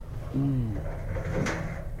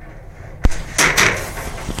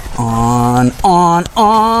On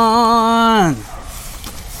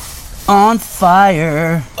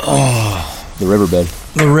fire. Oh, the riverbed.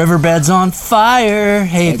 The riverbed's on fire.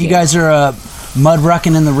 Hey, if you guys are mud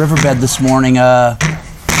rucking in the riverbed this morning,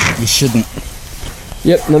 you shouldn't.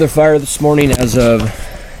 Yep, another fire this morning as of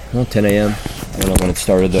 10 a.m. I don't know when it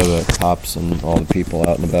started though, the cops and all the people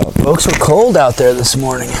out and about. Folks were cold out there this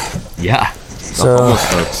morning. Yeah. So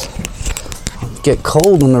get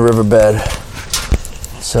cold in the riverbed.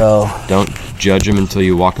 So don't judge them until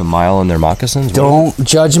you walk a mile in their moccasins. Don't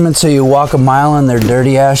judge them until you walk a mile in their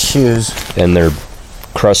dirty ass shoes and their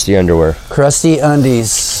crusty underwear. Crusty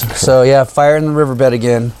undies. So yeah, fire in the riverbed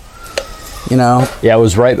again. You know. Yeah, it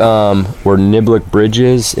was right where Niblick Bridge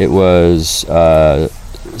is. It was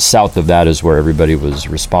south of that is where everybody was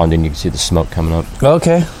responding. You can see the smoke coming up.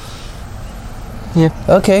 Okay. Yeah.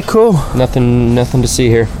 Okay, cool. Nothing to see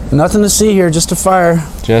here. Nothing to see here, just a fire.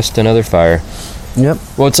 Just another fire. Yep.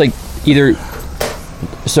 Well, it's like either...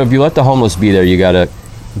 So if you let the homeless be there, you got to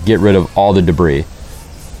get rid of all the debris.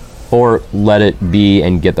 Or let it be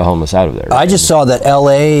and get the homeless out of there. I just saw that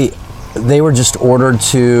L.A., they were just ordered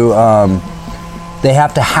to... they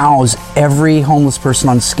have to house every homeless person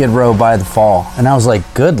on Skid Row by the fall. And I was like,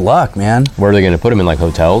 good luck, man. Where are they going to put them in, like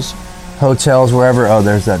hotels? Hotels, wherever. Oh,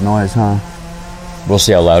 there's that noise, huh? We'll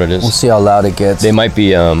see how loud it is. We'll see how loud it gets. They might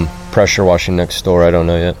be pressure washing next door. I don't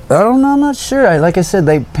know yet. I don't know. I'm not sure. Like I said,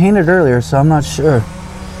 they painted earlier, so I'm not sure.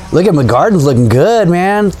 Look at my garden's looking good,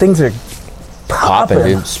 man. Things are popping.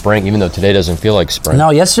 Dude. Spring, even though today doesn't feel like spring.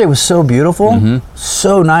 No, yesterday was so beautiful. Mm-hmm.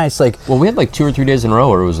 So nice. Like, well, we had like 2 or 3 days in a row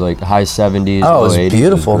where it was like high 70s. Oh, it was 80s.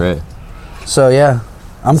 Beautiful. It was great. So yeah.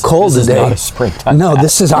 I'm cold this today. Is not a springtime. No,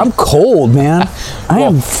 I'm cold, man. I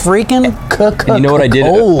am freaking cold. You know what I did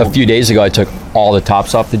a few days ago? I took all the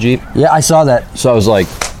tops off the Jeep. Yeah, I saw that. So I was like,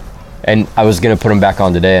 and I was going to put them back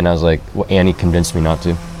on today, and I was like, well, Annie convinced me not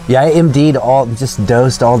to. Yeah, I MD'd just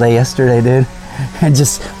dosed all day yesterday, dude. And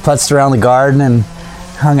just putzed around the garden and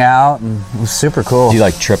hung out, and it was super cool. Do you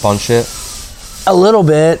like trip on shit? A little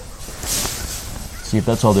bit. See if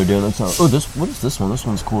that's all they're doing. That's all. Oh, what is this one? This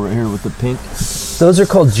one's cool right here with the pink. Those are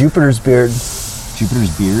called Jupiter's beard.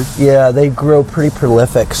 Jupiter's beard? Yeah, they grow pretty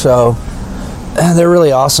prolific, so they're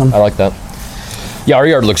really awesome. I like that. Yeah, our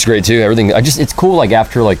yard looks great too. Everything. It's cool. Like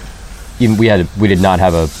after even we did not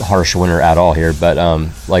have a harsh winter at all here, but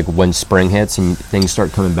like when spring hits and things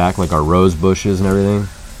start coming back, like our rose bushes and everything.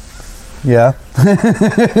 Yeah.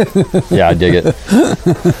 Yeah, I dig it.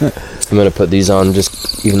 I'm gonna put these on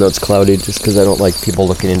just even though it's cloudy, just because I don't like people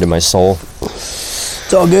looking into my soul.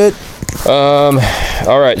 It's all good.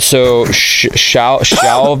 All right. So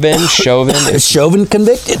Chauvin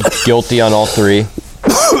convicted. Guilty on all 3.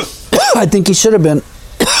 I think he should have been.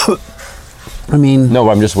 I mean. No,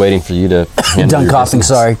 I'm just waiting for you to. Done coughing.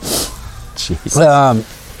 Sorry. Jesus.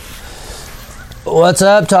 What's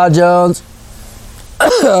up, Todd Jones?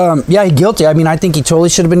 Yeah, he's guilty. I mean, I think he totally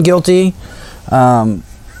should have been guilty. And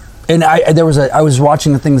I was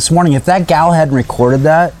watching the thing this morning. If that gal hadn't recorded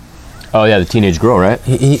that. Oh yeah, the teenage girl, right?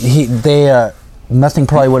 Nothing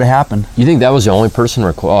probably would have happened. You think that was the only person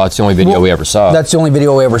Oh, that's the only video we ever saw. That's the only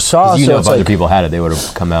video we ever saw. You know, if other people had it, they would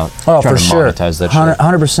have come out. Oh, trying for to sure. Monetize that shit.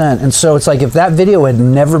 100%. And so it's like if that video had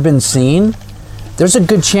never been seen, there's a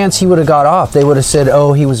good chance he would have got off. They would have said,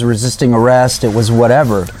 oh, he was resisting arrest. It was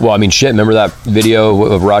whatever. Well, I mean, shit. Remember that video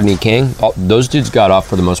of Rodney King? Those dudes got off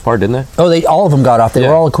for the most part, didn't they? Oh, all of them got off. They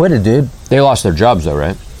were all acquitted, dude. They lost their jobs, though,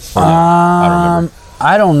 right? No? I don't remember.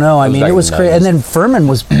 I don't know. I mean, it was crazy. And then Furman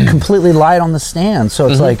was completely lied on the stand. So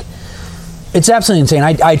it's like, it's absolutely insane.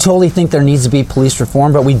 I totally think there needs to be police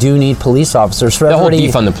reform, but we do need police officers. The whole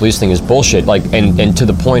defund the police thing is bullshit. Like, and to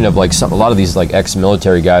the point of like a lot of these like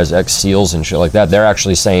ex-military guys, ex-SEALs and shit like that, they're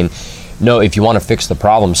actually saying, no, if you want to fix the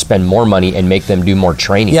problem, spend more money and make them do more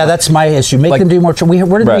training. Yeah, that's my issue. Make them do more training.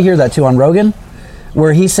 Where did we hear that too? On Rogan?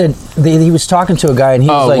 Where he said he was talking to a guy and he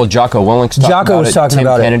was like, well, Jocko Willink's talking about it. Tim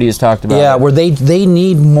Kennedy has talked about it. Yeah, where they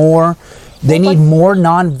need more. They need more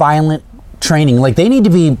non-violent training. Like they need to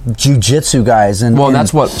be jiu-jitsu guys. And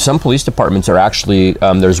that's what some police departments are actually.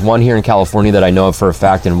 There's one here in California that I know of for a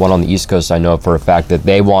fact, and one on the East Coast I know of for a fact that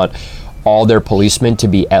they want all their policemen to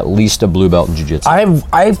be at least a blue belt in jiu-jitsu.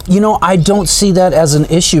 I don't see that as an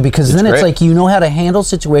issue because then it's like you know how to handle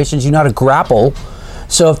situations, you know how to grapple.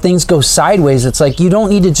 So if things go sideways, it's like you don't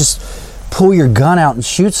need to just pull your gun out and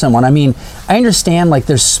shoot someone. I mean, I understand like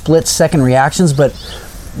there's split-second reactions, but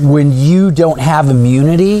when you don't have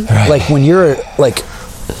immunity, like when you're like,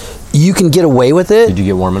 you can get away with it. Did you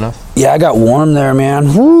get warm enough? Yeah, I got warm there,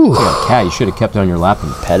 man. Woo. Yeah, cat, you should have kept it on your lap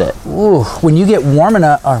and pet it. Ooh, when you get warm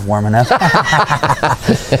enough,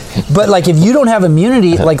 but like if you don't have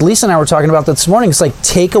immunity, like Lisa and I were talking about this morning, it's like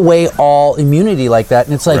take away all immunity like that,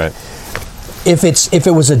 and it's like if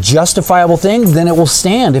it was a justifiable thing, then it will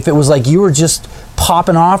stand. If it was like you were just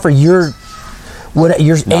popping off, or you're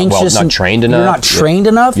anxious, not trained enough. You're not trained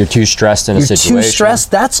enough. You're too stressed in a situation. You're too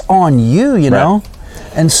stressed. That's on you, you know.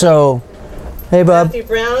 And so, hey, bub. Matthew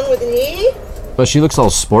Brown with an E. But she looks all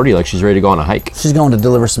sporty, like she's ready to go on a hike. She's going to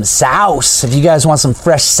deliver some sauce. If you guys want some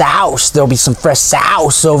fresh sauce, there'll be some fresh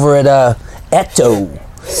sauce over at Eto.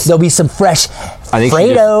 There'll be some fresh Fredo. I think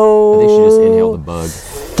she just inhaled the bug.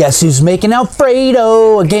 Guess who's making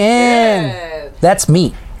Alfredo again? Yeah. That's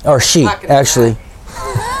me. Or she, actually.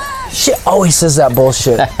 She always says that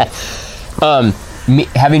bullshit. Me,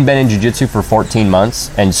 having been in jiu-jitsu for 14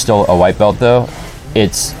 months and still a white belt, though,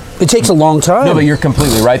 it takes a long time. No, but you're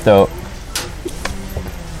completely right, though.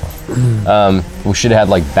 We should have had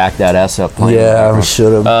like back that ass up playing. Yeah, we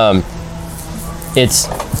should have.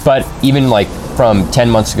 But even like from 10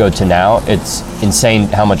 months ago to now, it's insane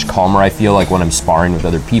how much calmer I feel like when I'm sparring with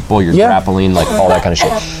other people. You're grappling, like all that kind of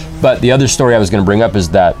shit. But the other story I was going to bring up is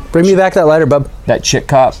that bring me back that lighter, bub. That chick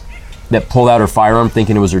cop that pulled out her firearm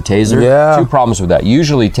thinking it was her taser. Yeah. 2 problems with that.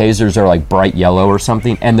 Usually tasers are like bright yellow or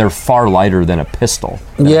something, and they're far lighter than a pistol.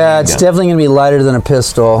 Yeah, it's definitely going to be lighter than a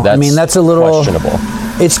pistol. I mean, that's a little questionable.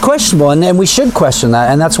 It's questionable, and we should question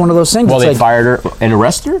that, and that's one of those things. Well, they fired her and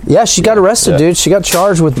arrested her? Yeah, she got arrested, dude. She got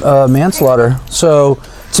charged with manslaughter. So,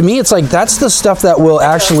 to me, it's like that's the stuff that will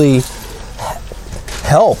actually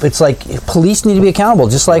help. It's like police need to be accountable,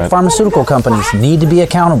 just like pharmaceutical companies need to be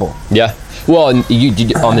accountable. Yeah. Well, and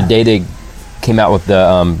on the day they came out with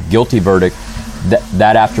the guilty verdict,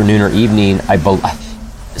 that afternoon or evening,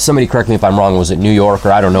 somebody correct me if I'm wrong, was it New York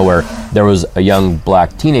or I don't know where, there was a young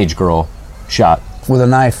black teenage girl shot. With a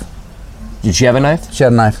knife. Did she have a knife? She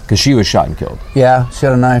had a knife. Because she was shot and killed. Yeah, she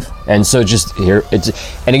had a knife. And so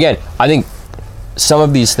and again, I think some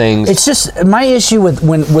of these things... It's just, my issue with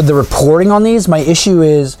the reporting on these, my issue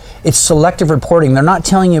is it's selective reporting. They're not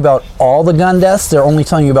telling you about all the gun deaths. They're only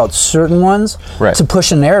telling you about certain ones to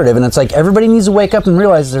push a narrative. And it's like, everybody needs to wake up and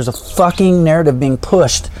realize there's a fucking narrative being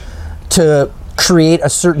pushed to create a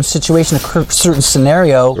certain situation, a certain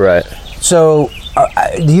scenario. Right. So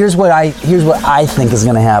here's what I think is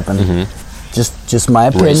going to happen. Mm-hmm. Just my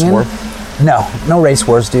opinion. Race war? No race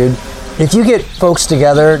wars, dude. If you get folks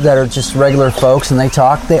together that are just regular folks and they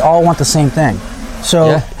talk, they all want the same thing.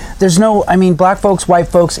 So there's black folks, white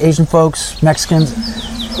folks, Asian folks, Mexicans,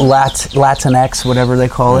 Latinx, whatever they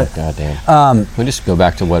call it. Goddamn. We just go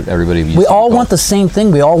back to what everybody used to all want the same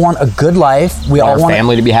thing. We all want a good life. We all want our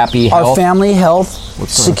family to be happy, health. Our family, health,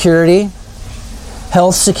 security.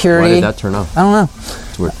 Health, security. Why did that turn off? I don't know.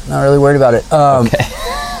 It's weird. Not really worried about it. Okay.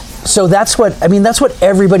 So that's what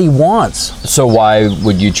everybody wants. So why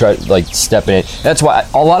would you try step in it? That's why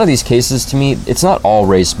a lot of these cases, to me, it's not all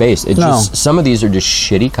race-based. It's just some of these are just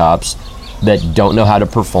shitty cops that don't know how to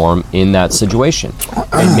perform in that situation.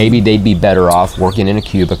 And maybe they'd be better off working in a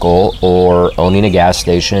cubicle or owning a gas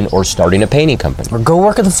station or starting a painting company. Or go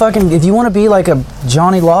work at if you want to be like a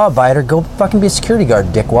Johnny Law abider, go fucking be a security guard,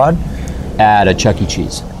 dickwad. At a Chuck E.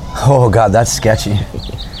 Cheese. Oh God, that's sketchy.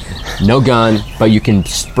 No gun, but you can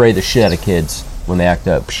spray the shit out of kids when they act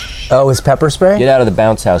up. Oh, is pepper spray? Get out of the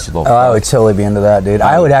bounce house, you little fuck. I would totally be into that, dude.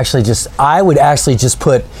 I would actually just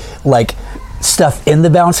put like stuff in the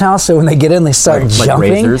bounce house, so when they get in, they start jumping. Like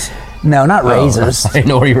razors? No, not razors. I didn't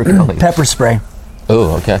know where you were going. Pepper spray.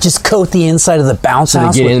 Oh, okay. Just coat the inside of the bounce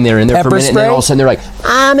house. So they get in there for a minute, and then all of a sudden they're like,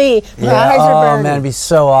 "Mommy, my eyes are burning." Oh man, it'd be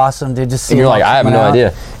so awesome, dude. Just see. And you're like, I have no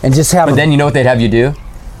idea. And just have. But then you know what they'd have you do?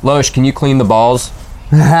 Loesch, can you clean the balls?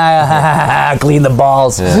 Clean the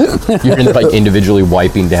balls. Yeah. You're individually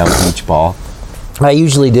wiping down each ball. I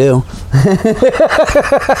usually do.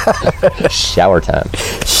 Shower time.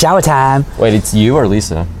 Shower time. Wait, it's you or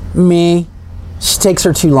Lisa? Me. She takes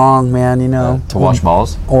her too long, man, to wash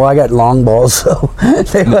balls? Well, I got long balls, so...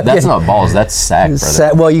 That's not balls, that's sack,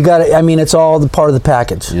 brother. Well, you got it. I mean, it's all the part of the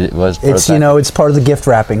package. It was it's part of the gift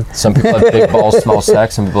wrapping. Some people have big balls, small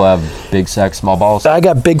sack. Some people have big sack, small balls. I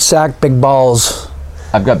got big sack, big balls.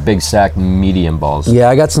 I've got big sack, medium balls. Yeah,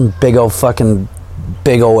 I got some big old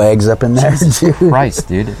eggs up in there, dude. Christ,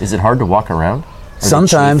 dude. Is it hard to walk around?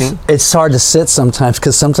 Sometimes it's hard to sit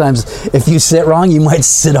because sometimes if you sit wrong, you might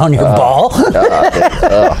sit on your ball.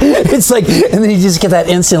 It's like, and then you just get that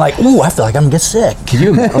instant ooh, I feel like I'm gonna get sick. Can you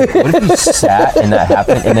imagine? What if you sat and that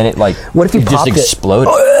happened and then it what if you just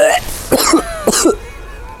exploded?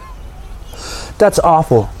 That's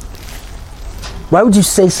awful. Why would you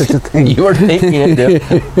say such a thing? You were thinking it, dude.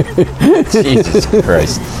 Jesus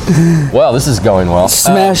Christ. Well, this is going well.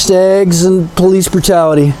 Smashed eggs and police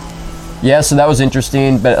brutality. Yeah, so that was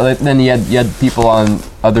interesting, but then you had people on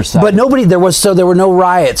other side. But there were no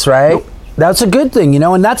riots, right? Nope. That's a good thing,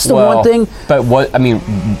 and that's the one thing. But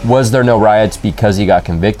was there no riots because he got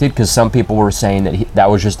convicted? Because some people were saying that that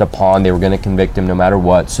was just a pawn. They were going to convict him no matter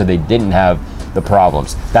what, so they didn't have the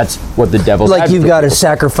problems. That's what the devil's like you've got to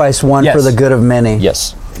sacrifice one for the good of many.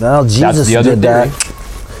 Yes. Well, Jesus did that.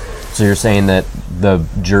 So you're saying that the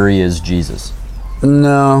jury is Jesus?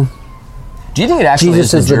 No. Do you think it actually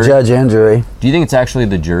Jesus is the judge and jury? Do you think it's actually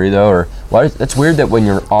the jury though, or why? That's weird that when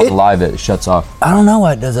you're on live it shuts off. I don't know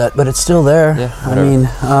why it does that, but it's still there. Yeah, I mean,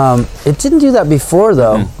 it didn't do that before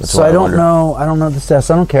though, so I don't know. I don't know the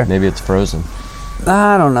stats. I don't care. Maybe it's frozen.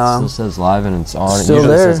 I don't know. It still says live and it's on. Still it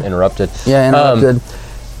usually there. says interrupted. Yeah, interrupted.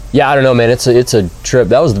 Yeah, I don't know, man. It's a trip.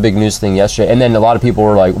 That was the big news thing yesterday. And then a lot of people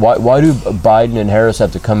were like, why do Biden and Harris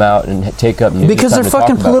have to come out and take up news? Because they're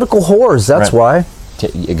fucking political whores. That's why.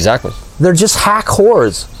 Exactly. They're just hack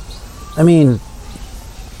whores. I mean,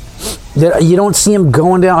 you don't see them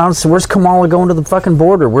going down. Honestly, where's Kamala going to the fucking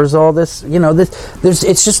border? Where's all this?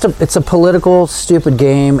 It's a political stupid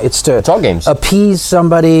game. It's all games. Appease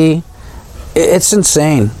somebody. It's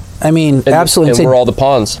insane. I mean, absolutely insane. And we're all the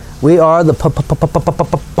pawns. We are the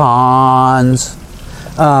pawns.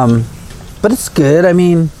 But it's good. I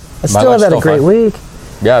mean, I still have had a great week.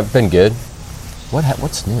 Yeah, I've been good.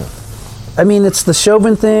 What's new? I mean, it's the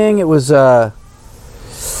Chauvin thing. It was, I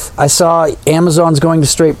saw Amazon's going to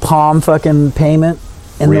straight palm fucking payment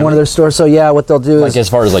in one of their stores. So yeah, what they'll do is... Like as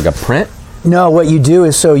far as like a print? No, what you do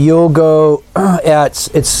is, so you'll go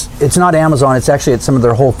it's not Amazon, it's actually at some of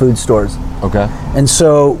their Whole Food stores. Okay. And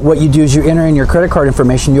so what you do is you enter in your credit card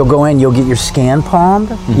information, you'll go in, you'll get your scan palmed,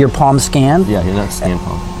 your palm scanned. Yeah, you're not scan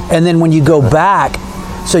palm. And then when you go back,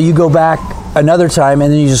 so you go back another time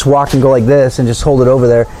and then you just walk and go like this and just hold it over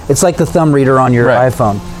there. It's like the thumb reader on your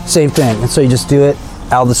iPhone. Same thing. And so you just do it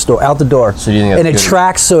out the door. So do you think that's and it good?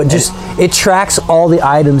 tracks, so it tracks all the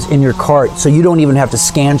items in your cart, so you don't even have to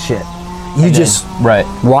scan shit. You just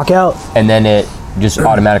walk out. And then it just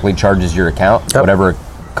automatically charges your account, whatever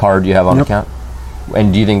card you have on account.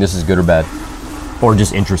 And do you think this is good or bad? Or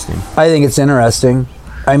just interesting? I think it's interesting.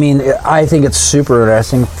 I mean, I think it's super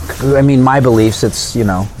interesting. I mean, my beliefs, it's,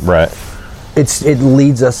 Right. It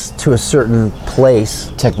leads us to a certain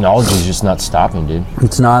place. Technology is just not stopping, dude.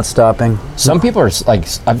 It's not stopping. Some people are like,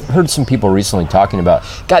 I've heard some people recently talking about,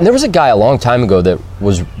 God, there was a guy a long time ago that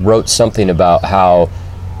wrote something about how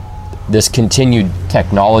this continued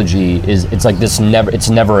technology it's like it's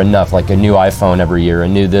never enough, like a new iPhone every year, a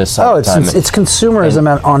new this all the time. It's consumerism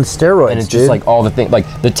on steroids, and it's just like all the things, like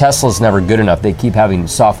the Tesla's never good enough. They keep having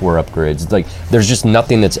software upgrades. It's like there's just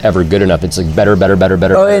nothing that's ever good enough. It's like better.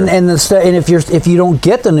 Oh, and if you don't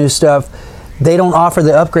get the new stuff, they don't offer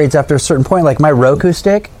the upgrades after a certain point. Like my Roku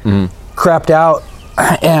stick crapped out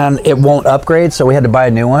and it won't upgrade, so we had to buy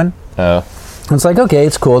a new one. It's like, okay,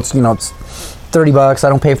 it's cool. It's it's $30. I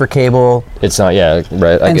don't pay for cable. It's not,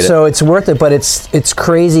 right. And so it's worth it, but it's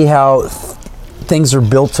crazy how things are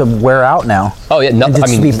built to wear out now. Oh yeah, I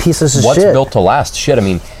mean, be pieces of what's shit. built to last? Shit, I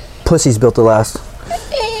mean, pussy's built to last.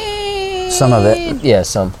 Some of it. Yeah,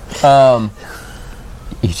 some.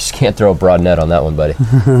 You just can't throw a broad net on that one, buddy.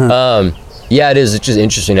 Yeah, it is. It's just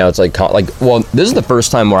interesting how it's like, well, this is the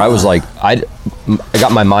first time where I was like, I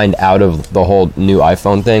got my mind out of the whole new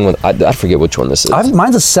iPhone thing. I forget which one this is.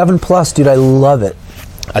 Mine's a 7 Plus, dude. I love it.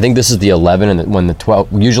 I think this is the 11, and when the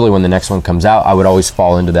 12, usually when the next one comes out, I would always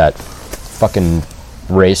fall into that fucking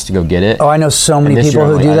race to go get it. Oh, I know so many people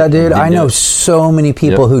who do that, dude. I know so many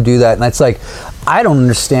people who do that, and it's like, I don't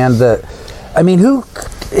understand the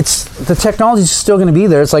technology's still going to be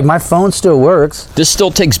there. It's like my phone still works. This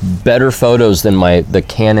still takes better photos than the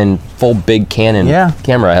Canon, big Canon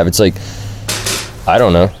camera I have. It's like, I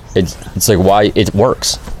don't know. It's like why it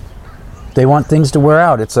works. They want things to wear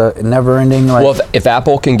out. It's a never-ending. Well, if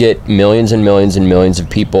Apple can get millions and millions and millions of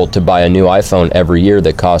people to buy a new iPhone every year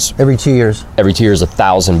that costs every 2 years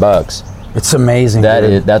 $1,000, it's amazing.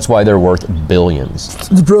 That's why they're worth billions.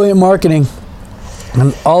 It's brilliant marketing.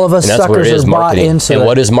 And all of us suckers are bought into it. And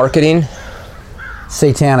what is marketing?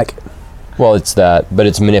 Satanic. Well, it's that, but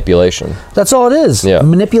it's manipulation. That's all it is. Yeah.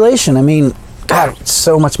 Manipulation. I mean, God,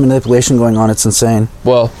 so much manipulation going on. It's insane.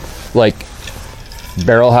 Well, like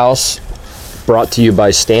Barrel House, brought to you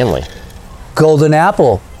by Stanley. Golden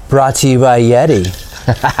Apple, brought to you by Yeti.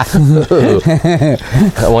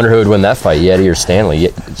 I wonder who would win that fight, Yeti or Stanley.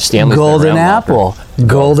 Stanley's Golden Apple.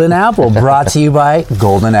 Golden Apple, brought to you by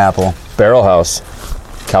Golden Apple. Barrel House,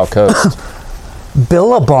 Cal Coast.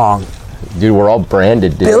 Billabong, Dude, we're all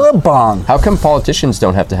branded, dude. Billabong. How come politicians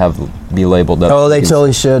don't have to be labeled up? Oh, they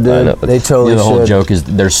totally should, dude. They totally should. The whole joke is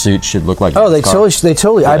their suit should look like. Oh, they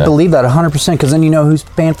totally. Yeah. I believe that 100% because then you know who's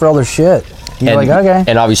paying for all their shit. You're like, okay.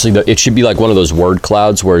 And obviously, it should be like one of those word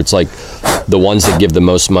clouds where it's like the ones that give the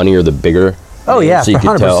most money are the bigger. Oh yeah, so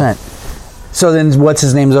 100%. So then, what's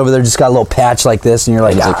his name's over there? Just got a little patch like this, and you're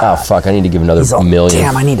like, oh fuck, I need to give another million.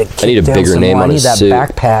 Damn, I need a bigger name on his suit. I need that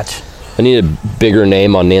back patch. I need a bigger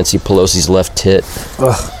name on Nancy Pelosi's left tit.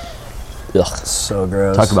 Ugh. So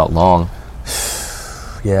gross. Talk about long.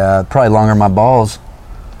 Yeah, probably longer than my balls.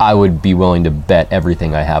 I would be willing to bet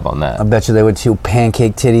everything I have on that. I bet you they would too.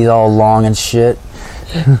 Pancake titties all long and shit.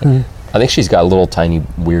 I think she's got little tiny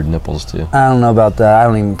weird nipples too. I don't know about that. I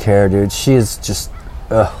don't even care, dude. She is just,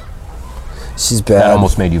 she's bad. That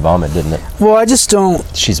almost made you vomit, didn't it? Well, I just don't.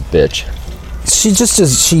 She's a bitch.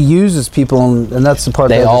 She uses people, and that's the part.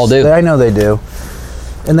 They all do. I know they do.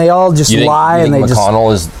 And they all just lie, and they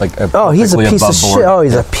McConnell is like he's a piece of shit. Oh,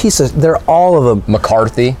 he's a piece of. They're all of them.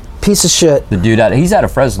 McCarthy, piece of shit. The dude he's out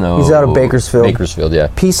of Fresno. He's out of Bakersfield. Bakersfield, yeah.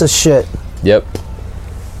 Piece of shit. Yep.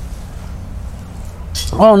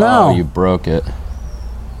 Oh no! Oh, you broke it.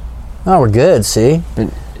 Oh, we're good. See,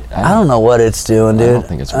 I don't know what it's doing, dude. I don't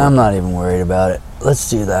think it's working. I'm not even worried about it.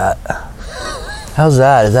 Let's do that. How's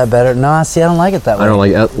that? Is that better? No, see, I don't like it that way. I don't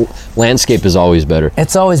like it. Landscape is always better.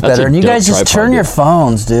 It's always better. And you guys just turn your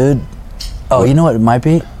phones, dude. Oh, you know what it might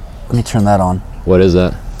be? Let me turn that on. What is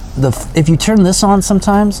that? If you turn this on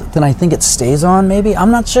sometimes, then I think it stays on, maybe.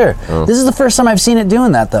 I'm not sure. Oh. This is the first time I've seen it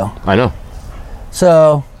doing that, though. I know.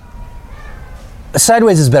 So,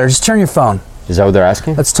 sideways is better. Just turn your phone. Is that what they're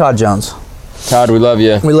asking? That's Todd Jones. Todd, we love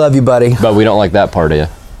you. We love you, buddy. But we don't like that part of you.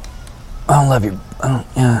 I don't love you.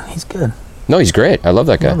 Yeah, he's good. No, he's great. I love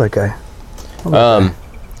that guy. I love that guy.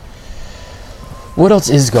 What else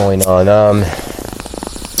is going on?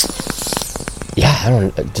 Yeah, I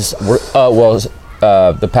don't.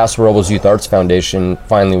 The Paso Robles Youth Arts Foundation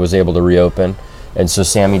finally was able to reopen, and so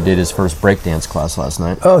Sammy did his first breakdance class last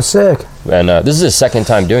night. Oh, sick! And this is his second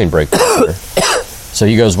time doing breakdance. So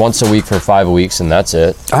he goes once a week for 5 weeks, and that's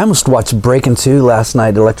it. I almost watched Breaking 2 last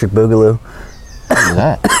night. Electric Boogaloo. What is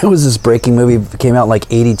that? It was this breaking movie. It came out in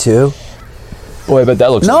like '82. Boy, but that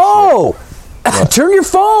looks. No! Like turn your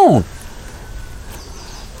phone.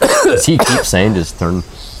 Does he keep saying just turn?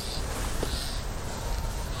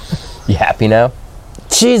 You happy now?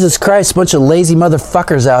 Jesus Christ, bunch of lazy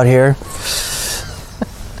motherfuckers out here.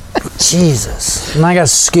 Jesus. And I gotta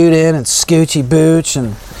scoot in and Scoochie Booch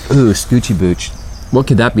and... Ooh, Scoochie Booch. What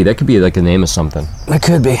could that be? That could be like the name of something. It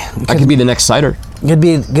could be. That could be the next cider. Could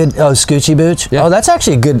be good. Oh, Scoochie Booch? Yeah. Oh, that's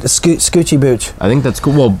actually a good Scoochie Booch. I think that's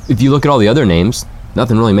cool. Well, if you look at all the other names,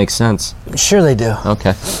 nothing really makes sense. Sure they do.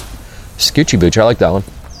 Okay. Scoochie Booch, I like that one.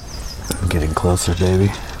 I'm getting closer, baby.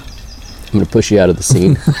 I'm going to push you out of the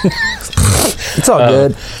scene. It's all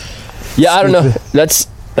good. Yeah, I don't know.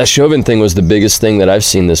 That Chauvin thing was the biggest thing that I've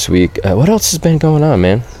seen this week. What else has been going on,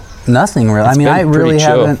 man? Nothing really. I mean, I really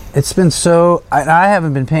haven't. It's been so. I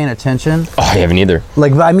haven't been paying attention. Oh, I haven't either.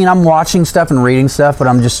 Like, I mean, I'm watching stuff and reading stuff, but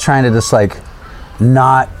I'm just trying to just like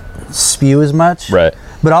not spew as much. Right.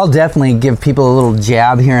 But I'll definitely give people a little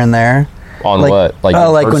jab here and there. On like, what? Like,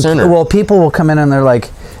 like when people will come in and they're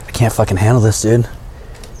like, I can't fucking handle this, dude.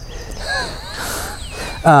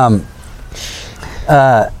 I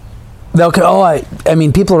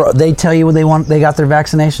mean, they tell you what they want. They got their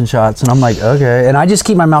vaccination shots, and I'm like, okay. And I just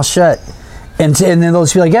keep my mouth shut. And then they'll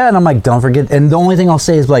just be like, yeah. And I'm like, don't forget. And the only thing I'll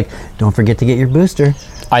say is like, don't forget to get your booster.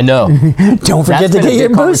 I know. Don't forget to get your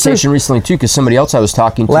booster. Conversation recently too, because somebody else I was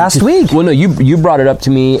talking to last week. Well, no, you brought it up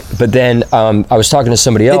to me, but then I was talking to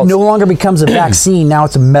somebody else. It no longer becomes a vaccine. Now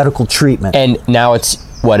it's a medical treatment. And now it's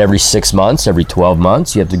what, every 6 months, every 12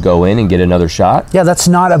 months, you have to go in and get another shot. Yeah, that's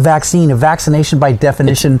not a vaccine. A vaccination, by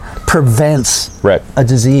definition, prevents a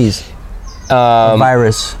disease. A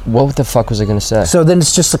virus. What the fuck was I going to say? So then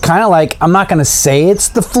it's just kind of like, I'm not going to say it's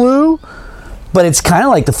the flu, but it's kind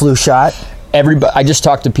of like the flu shot. I just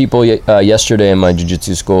talked to people yesterday in my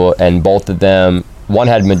jiu-jitsu school, and both of them, one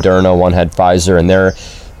had Moderna, one had Pfizer, and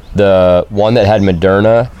the one that had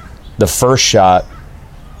Moderna, the first shot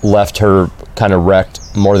left her kind of wrecked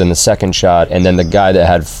more than the second shot, and then the guy that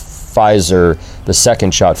had Pfizer, the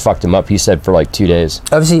second shot fucked him up, he said, for like 2 days.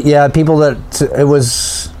 Obviously, yeah, people that, it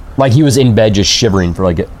was... Like he was in bed just shivering for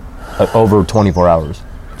like over 24 hours.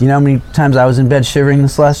 Do you know how many times I was in bed shivering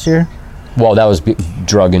this last year? Well, that was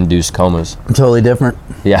drug-induced comas. Totally different.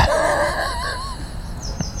 Yeah.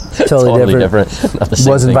 Totally different. Not the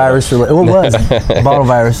same wasn't thing, virus related. Well, it was. Bottle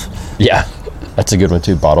virus. Yeah. That's a good one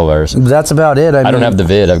too, bottle virus. That's about it. I don't have the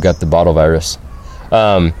vid, I've got the bottle virus.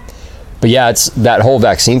 But yeah, it's that whole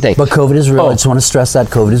vaccine thing. But COVID is real. I just want to stress that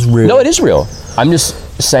COVID is real. No, it is real. I'm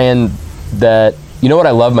just saying that, you know what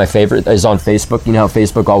I love? My favorite is on Facebook. You know how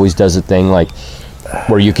Facebook always does a thing like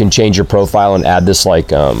where you can change your profile and add this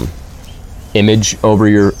like image over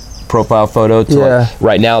your profile photo. Like,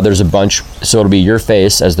 right now there's a bunch, so it'll be your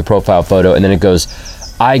face as the profile photo, and then it goes,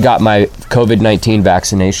 I got my COVID-19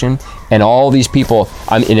 vaccination, and all these people,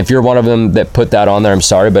 and if you're one of them that put that on there, I'm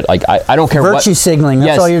sorry, but like I don't care virtue signaling.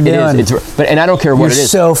 That's all you're doing. It is. But I don't care what it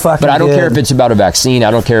is. So fucking. But I don't good. care if it's about a vaccine.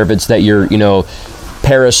 I don't care if it's that you're,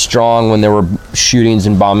 Paris strong when there were shootings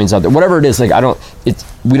and bombings out there. Whatever it is, like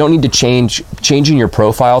we don't need to changing your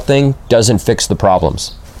profile thing doesn't fix the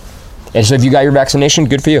problems. And so if you got your vaccination,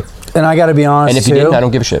 good for you. And I got to be honest, and if you didn't, I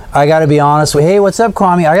don't give a shit. I got to be honest. Hey, what's up,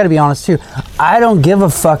 Kwame? I got to be honest, too. I don't give a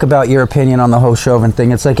fuck about your opinion on the whole Chauvin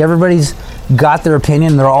thing. It's like everybody's got their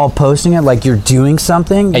opinion. They're all posting it like you're doing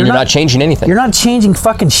something. And you're not changing anything. You're not changing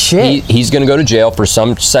fucking shit. He's going to go to jail for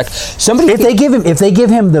somebody. If they give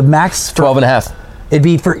him the max... 12 and a half. It'd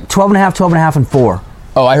be for 12 and a half, 12 and a half, and 4.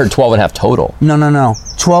 Oh, I heard 12 and a half total. No.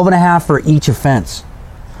 12 and a half for each offense.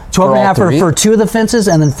 12 and a half for 2 of the offenses,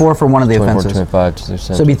 and then 4 for one of the 24, offenses. 25,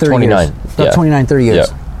 so it'd be 30 29. years. Yeah. 29, 30 years.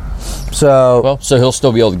 Yeah. So he'll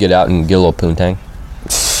still be able to get out and get a little poontang.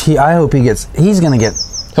 I hope he's going to get...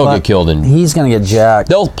 He'll get killed. And he's going to get jacked.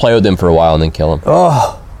 They'll play with him for a while and then kill him.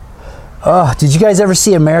 Oh, did you guys ever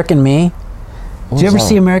see American Me? Did you ever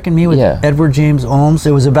see American Me with Edward James Olmos?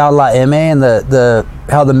 It was about La M and the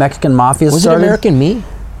how the Mexican mafia started. Was it American Me?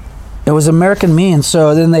 It was American Me, and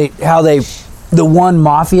so then the one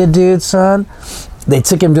mafia dude, son, they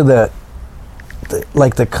took him to the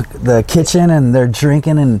kitchen, and they're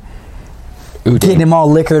drinking and getting him all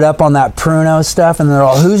liquored up on that Pruno stuff, and they're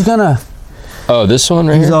all, who's gonna... Oh, this one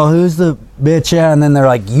right here? He's all, who's the bitch? Yeah, and then they're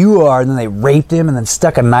like, you are, and then they raped him and then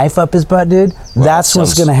stuck a knife up his butt, dude. Wow, that's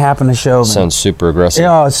what's gonna happen to Chauvin. Sounds super aggressive.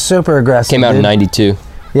 Yeah, it's super aggressive. Came out in 92.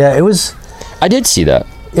 Yeah, it was... I did see that.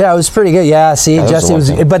 Yeah, it was pretty good. Yeah, see, Jesse was...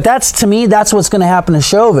 But that's, to me, that's what's going to happen to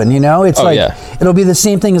Chauvin, It's it'll be the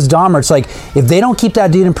same thing as Dahmer. It's like, if they don't keep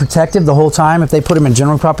that dude in protective the whole time, if they put him in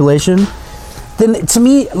general population, then to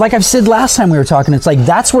me, like I've said last time we were talking, it's like,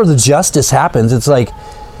 that's where the justice happens. It's like...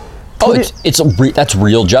 that's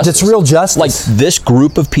real justice. It's real justice. Like, this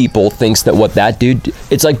group of people thinks that what that dude...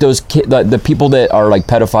 It's like those the people that are like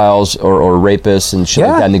pedophiles or rapists and shit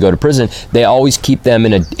like that, and they go to prison, they always keep them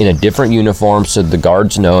in a different uniform so the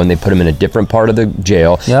guards know, and they put them in a different part of the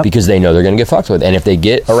jail because they know they're going to get fucked with. And if they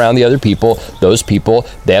get around the other people, those people,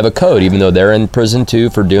 they have a code. Even though they're in prison too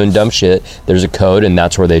for doing dumb shit, there's a code, and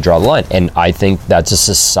that's where they draw the line. And I think that's a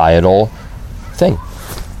societal thing.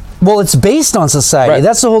 Well, it's based on society. Right.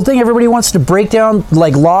 That's the whole thing. Everybody wants to break down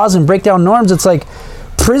like laws and break down norms. It's like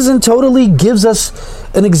prison totally gives us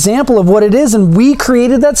an example of what it is, and we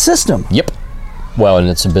created that system. Yep. Well, and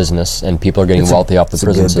it's a business, and people are getting wealthy off the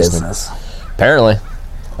prison system. Business. Apparently.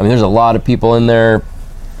 I mean, there's a lot of people in there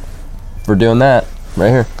for doing that right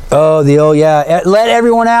here. Let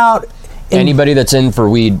everyone out. Anybody that's in for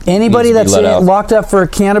weed. Anybody that's locked up for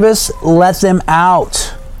cannabis, let them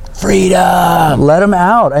out. Freedom. Let them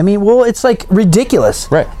out. I mean, well, it's like ridiculous.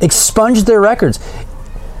 Right. Expunge their records.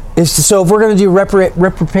 So if we're going to do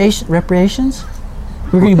reparations,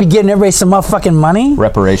 we're going to be getting everybody some motherfucking money.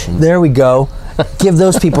 Reparations. There we go. Give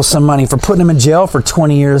those people some money for putting them in jail for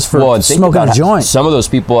 20 years for smoking a joint. Some of those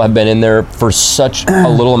people have been in there for such a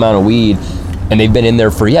little amount of weed. And they've been in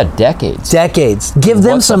there for, decades. Decades. Give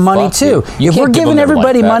them some money, too. If we're giving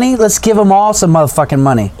everybody money, let's give them all some motherfucking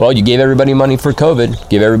money. Well, you gave everybody money for COVID.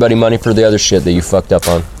 Give everybody money for the other shit that you fucked up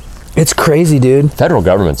on. It's crazy, dude. Federal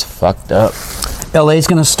government's fucked up. LA's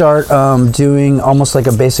going to start doing almost like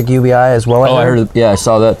a basic UBI as well. I heard. Yeah, I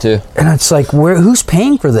saw that, too. And it's like, who's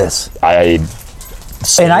paying for this?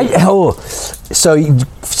 So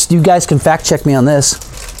you guys can fact check me on this.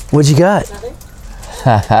 What'd you got?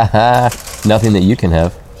 Nothing that you can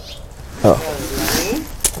have. Oh.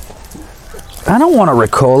 I don't want a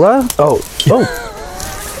Ricola. Oh.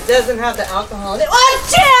 It doesn't have the alcohol in it.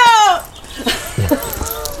 Watch out!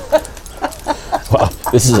 Wow,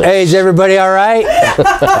 this is. Hey, is everybody all right?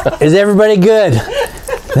 Is everybody good?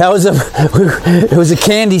 It was a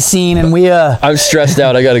candy scene, and we. I'm stressed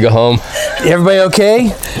out. I got to go home. Everybody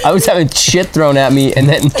okay? I was having shit thrown at me, and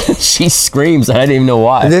then she screams, and I didn't even know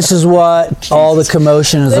why. This is what all the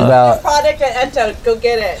commotion is about. New product at Ento. Go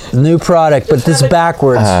get it. New product, but this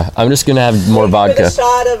backwards. I'm just gonna have more vodka. With a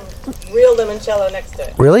shot of real limoncello next to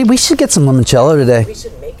it. Really? We should get some limoncello today. We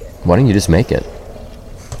should make it. Why don't you just make it?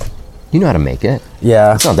 You know how to make it.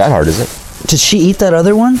 Yeah. It's not that hard, is it? Did she eat that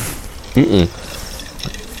other one?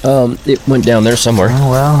 It went down there somewhere.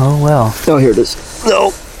 Oh well. Oh, here it is.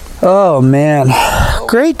 No. Oh man,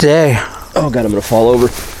 great day. Oh god, I'm gonna fall over.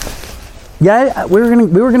 Yeah, we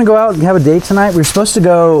were gonna go out and have a date tonight. We were supposed to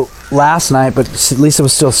go last night, but Lisa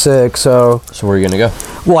was still sick. So where are you gonna go?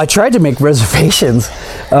 Well, I tried to make reservations.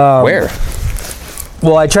 Where?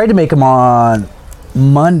 Well, I tried to make them on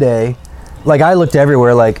Monday. Like I looked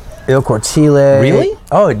everywhere, like Il Cortile. Really?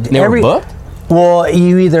 Oh, they were booked? Well,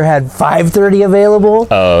 you either had 5:30 available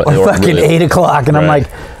or fucking really 8 o'clock, and right. I'm like,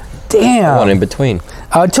 damn. One in between.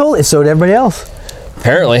 I totally. So did everybody else.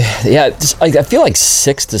 Apparently, yeah. I feel like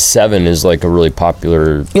 6 to 7 is like a really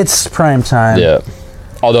popular. It's prime time. Yeah.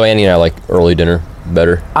 Although Annie and I like early dinner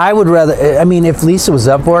better. I would rather. I mean, if Lisa was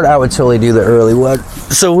up for it, I would totally do the early one.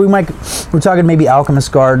 So we're talking maybe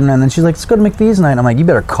Alchemist Garden, and then she's like, "Let's go to McPhee's tonight." And I'm like, "You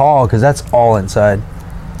better call because that's all inside."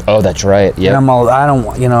 Oh, that's right. Yeah. And I don't,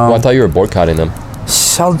 Well, I thought you were boycotting them.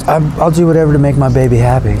 I'll do whatever to make my baby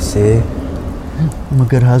happy. See, I'm a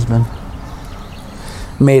good husband.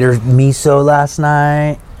 Made her miso last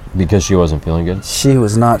night. Because she wasn't feeling good? She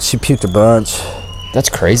was not. She puked a bunch. That's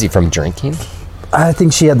crazy from drinking? I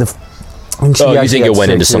think she had the... you think it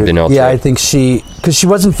went into something else? Yeah, right? I think because she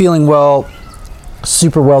wasn't feeling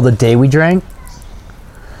super well the day we drank.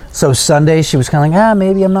 So Sunday, she was kind of like,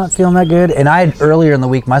 maybe I'm not feeling that good. And earlier in the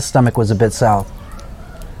week, my stomach was a bit south.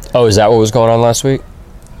 Oh, is that what was going on last week?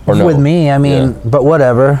 Or no? With me, I mean, but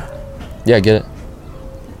whatever. Yeah, I get it.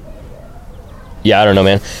 Yeah, I don't know,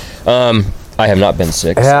 man. I have not been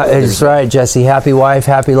sick. Yeah, that's right, Jesse. Happy wife,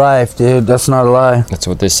 happy life, dude. That's not a lie. That's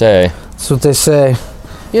what they say. That's what they say.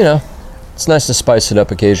 It's nice to spice it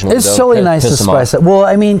up occasionally. It's totally nice to spice it. Well,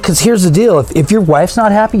 I mean, because here's the deal. If your wife's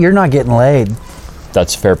not happy, you're not getting laid.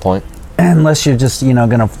 That's a fair point. Unless you're just, going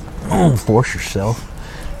to force yourself.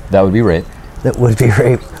 That would be rape. That would be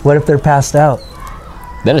rape. What if they're passed out?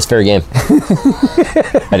 Then it's fair game.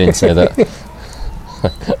 I didn't say that.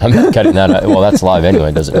 I'm not cutting that out. Well, that's live anyway.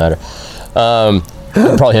 It doesn't matter.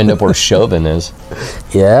 I'd probably end up where Chauvin is.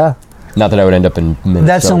 Yeah. Not that I would end up in Minnesota.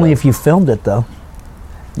 That's only if you filmed it, though.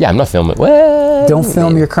 Yeah, I'm not filming it. Well, don't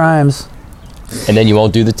film your crimes. And then you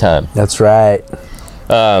won't do the time. That's right.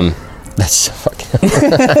 That's so fucking...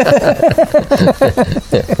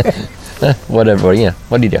 Whatever, yeah.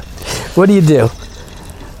 What do you do? What do you do?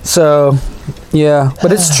 So, yeah.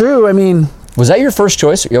 But it's true, I mean... Was that your first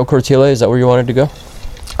choice, Il Cortile? Is that where you wanted to go?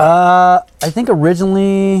 I think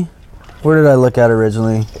originally... Where did I look at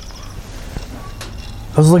originally?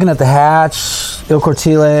 I was looking at the Hatch, Il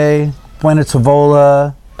Cortile, Buena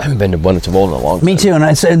Tavola. I haven't been to Buena Tavola in a long time. Me too, and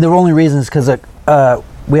I said the only reason is because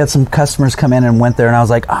we had some customers come in and went there, and I was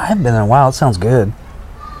like, I haven't been there in a while. It sounds good.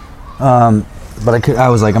 But I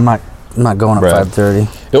was like, I'm not going at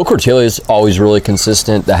 5:30. Il Cortile is always really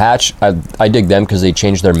consistent. The Hatch, I dig them because they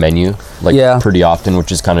change their menu pretty often,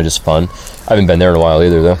 which is kind of just fun. I haven't been there in a while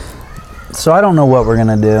either, though. So I don't know what we're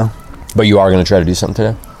gonna do. But you are gonna try to do something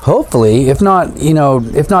today? Hopefully, if not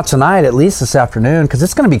tonight, at least this afternoon, because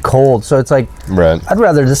it's gonna be cold. So it's like, I'd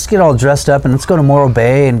rather just get all dressed up and let's go to Morro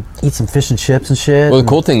Bay and eat some fish and chips and shit. Well, the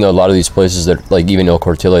cool thing though, a lot of these places that, like even Il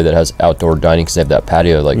Cortile that has outdoor dining because they have that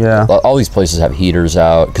patio, all these places have heaters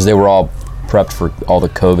out because they were all prepped for all the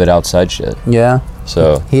COVID outside shit. Yeah.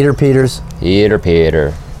 So Heater Peters. Heater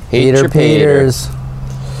Peters.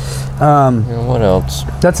 What else?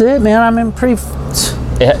 That's it, man. I mean, pretty.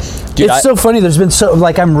 Dude, it's so funny. There's been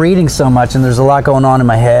I'm reading so much, and there's a lot going on in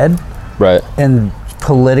my head. Right. And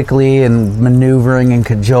politically, and maneuvering, and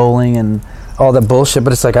cajoling, and all that bullshit.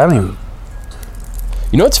 But it's like I don't even.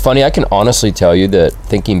 You know what's funny? I can honestly tell you that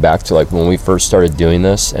thinking back to like when we first started doing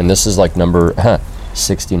this, and this is like number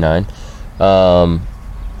 69,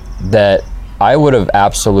 that I would have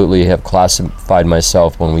absolutely have classified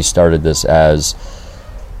myself when we started this as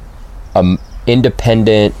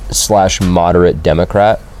independent / moderate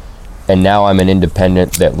Democrat, and now I'm an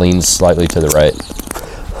independent that leans slightly to the right.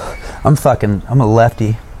 I'm a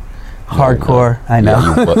lefty. Hardcore. No. I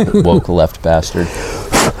know. Yeah, you woke left bastard.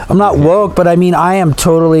 I'm not woke, but I mean, I am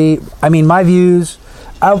totally, my views,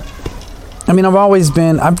 I've always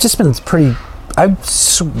been, I just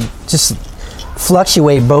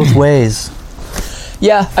fluctuate both ways.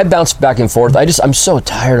 Yeah, I bounce back and forth. I'm so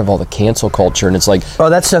tired of all the cancel culture, and it's like... Oh,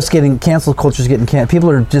 that stuff's cancel culture's getting canceled. People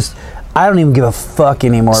are just... I don't even give a fuck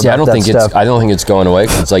anymore about that stuff. I don't think it's going away,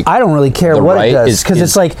 'cause it's like... I don't really care what it does, because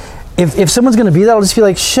it's like, if someone's going to be that, I'll just be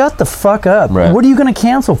like, shut the fuck up. Right. What are you going to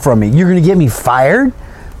cancel from me? You're going to get me fired?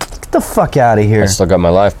 Get the fuck out of here. I still got my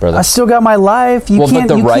life, brother. I still got my life. You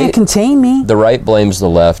can't contain me. The right blames the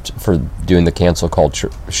left for doing the cancel culture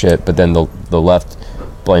shit, but then the left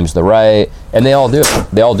blames the right, and they all do it.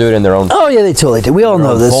 They all do it in their own. Oh yeah, they totally do. We all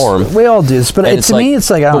know this. Form. We all do this, but to me,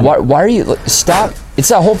 it's like, why are you stop? It's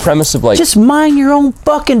that whole premise of like, just mind your own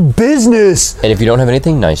fucking business. and if you don't have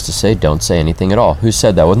anything nice to say, don't say anything at all. Who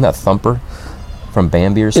said that? Wasn't that Thumper from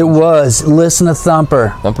Bambi or It something? was. Listen to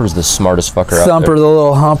Thumper. Thumper's the smartest fucker out Thumper, there. the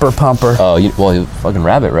little humper pumper. Oh, well, he fucking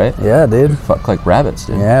rabbit, right? Yeah, dude. Fuck like rabbits,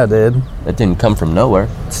 dude. Yeah, dude. That didn't come from nowhere.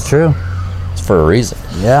 It's true. It's for a reason.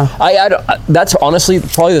 Yeah. That's honestly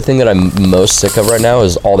probably the thing that I'm most sick of right now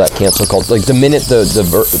is all that cancel culture. Like the minute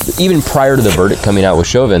even prior to the verdict coming out with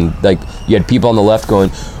Chauvin, like you had people on the left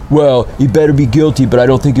going, well, he better be guilty, but I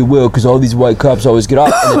don't think it will because all these white cops always get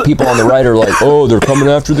off. And then people on the right are like, oh, they're coming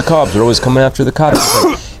after the cops. They're always coming after the cops.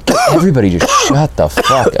 It's like, everybody just shut the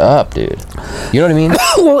fuck up, dude. You know what I mean?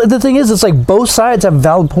 Well, the thing is, it's like both sides have a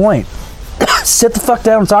valid point. Sit the fuck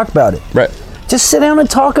down and talk about it. Right. Just sit down and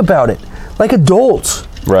talk about it. Like adults.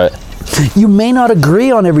 Right. You may not agree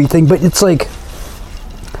on everything, but it's like,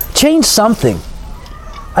 change something.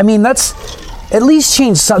 I mean, that's, at least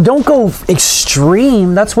change some. Don't go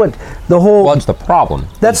extreme. That's what the whole... Well, that's the problem.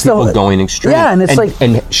 That's people the going extreme. Yeah, and it's like...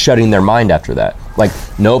 And shutting their mind after that. Like,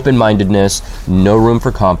 no open-mindedness, no room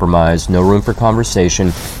for compromise, no room for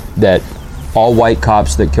conversation, that all white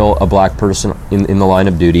cops that kill a black person in the line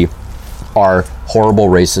of duty are horrible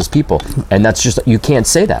racist people. And that's just... You can't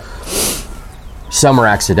say that. Some are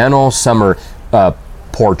accidental, some are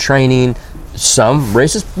poor training, some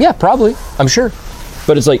racist. Yeah, probably. I'm sure.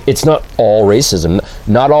 But it's like, it's not all racism.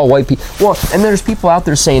 Not all white people. Well, and there's people out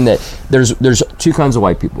there saying that there's two kinds of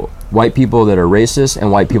white people. White people that are racist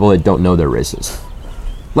and white people that don't know they're racist.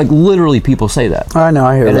 Like, literally people say that. I know,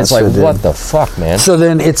 I hear that. And it's like, shit, dude. what the fuck, man? So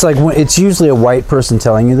then it's like, it's usually a white person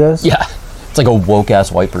telling you this. Yeah. It's like a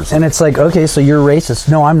woke-ass white person. And it's like, okay, so you're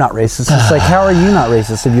racist. No, I'm not racist. It's like, how are you not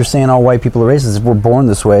racist if you're saying all white people are racist if we're born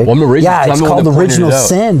this way? Well, I'm a racist. Yeah, I'm it's the one called that pointed original it out.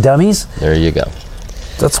 sin, dummies. There you go.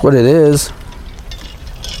 That's what it is.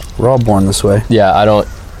 We're all born this way. Yeah, I don't...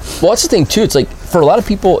 Well, that's the thing, too. It's like, for a lot of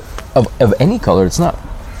people of any color, it's not...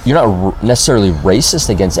 You're not necessarily racist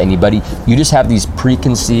against anybody. You just have these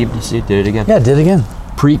preconceived... You see it? Did it again? Yeah, did it again.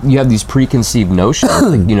 You have these preconceived notions,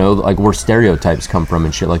 like, you know, like where stereotypes come from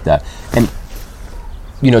and shit like that. And,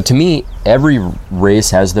 you know, to me, every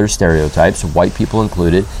race has their stereotypes, white people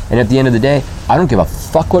included. And at the end of the day, I don't give a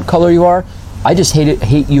fuck what color you are. I just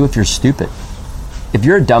hate you if you're stupid. If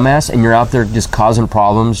you're a dumbass and you're out there just causing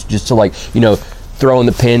problems just to, like, you know, throwing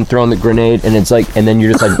the pin, throwing the grenade, and it's like, and then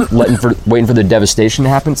you're just like waiting for the devastation to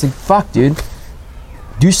happen. It's like, fuck, dude.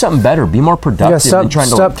 Do something better. Be more productive than trying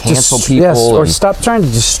to like, cancel people. Yes, or stop trying to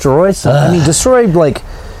destroy something. I mean, destroy, like,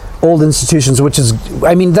 old institutions, which is,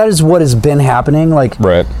 I mean, that is what has been happening. Like,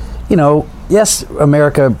 right. You know, yes,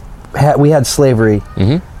 America, we had slavery.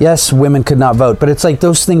 Mm-hmm. Yes, women could not vote. But it's like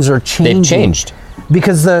those things are changing. They've changed.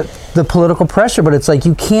 Because the political pressure, but it's like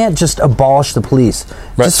you can't just abolish the police.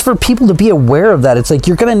 Right. Just for people to be aware of that, it's like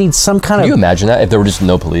you're going to need some kind Can of... you imagine that if there were just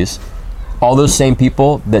no police? All those same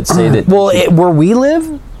people that say that... Well, where we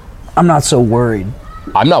live, I'm not so worried.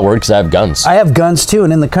 I'm not worried because I have guns. I have guns too,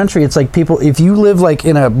 and in the country, it's like people, if you live like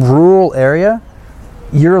in a rural area,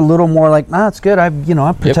 you're a little more like, nah, it's good. I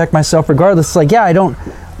protect myself regardless. It's like, yeah,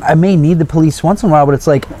 I may need the police once in a while, but it's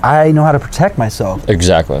like, I know how to protect myself.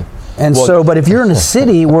 Exactly. And but if you're in a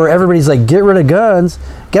city where everybody's like, get rid of guns,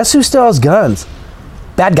 guess who still has guns?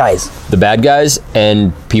 Bad guys. The bad guys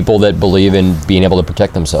and people that believe in being able to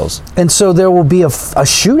protect themselves. And so there will be a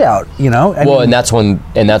shootout, you know? And that's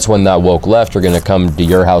when that woke left are going to come to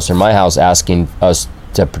your house or my house asking us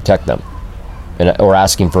to protect them. Or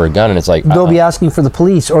asking for a gun, and it's like... They'll be asking for the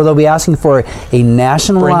police, or they'll be asking for a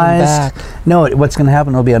nationalized... No, what's going to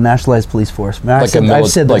happen, there'll be a nationalized police force. I've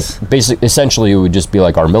said this. Essentially, it would just be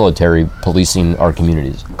like our military policing our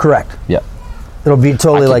communities. Correct. Yeah. It'll be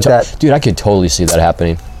totally like that. Dude, I could totally see that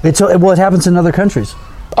happening. It happens in other countries.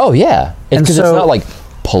 Oh, yeah. Because it's not like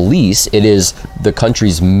police, it is the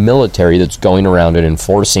country's military that's going around and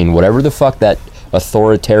enforcing whatever the fuck that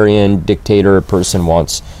authoritarian dictator person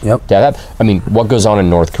wants to have. I mean, what goes on in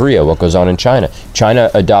North Korea? What goes on in China?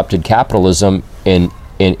 China adopted capitalism in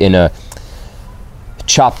a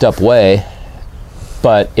chopped up way,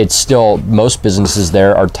 but it's still, most businesses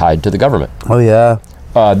there are tied to the government. Oh yeah.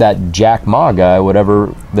 That Jack Ma guy,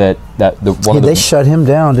 whatever, they shut him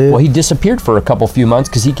down, dude. Well, he disappeared for a few months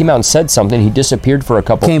because he came out and said something. He disappeared for a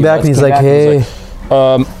couple. Came back and he's like, hey.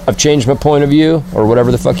 I've changed my point of view, or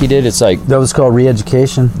whatever the fuck he did. It's like... That was called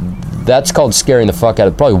re-education. That's called scaring the fuck out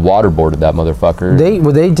of... Probably waterboarded that motherfucker.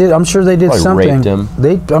 They did... I'm sure they did probably something.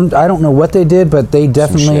 Raped him. I don't know what they did, but they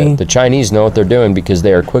definitely... The Chinese know what they're doing because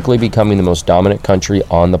they are quickly becoming the most dominant country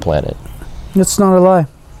on the planet. It's not a lie.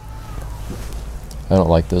 I don't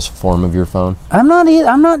like this form of your phone. I'm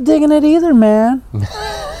not digging it either, man.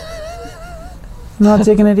 Not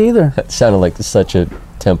digging it either. That sounded like such a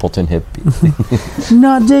Templeton hippie.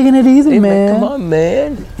 Not digging it either, Hey, man. come on,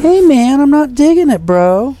 man. Hey, man, I'm not digging it,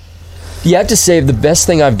 bro. You have to say the best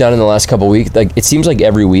thing I've done in the last couple of weeks. Like it seems like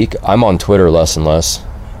every week I'm on Twitter less and less.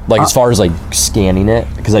 Like as far as like scanning it,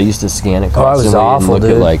 because I used to scan it Oh, I constantly. was awful, and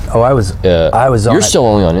look dude. At, like, I was on You're it. still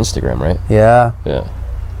only on Instagram, right? Yeah. Yeah.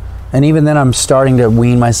 And even then, I'm starting to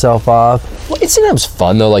wean myself off. Well, Instagram's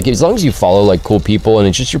fun though. Like as long as you follow like cool people and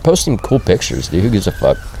it's just you're posting cool pictures, dude. Who gives a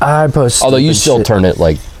fuck? I post. Although you stupid still shit. turn it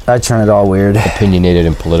like I turn it all weird. opinionated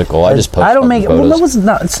and political. I just post. I don't make. fucking Well, that photos. was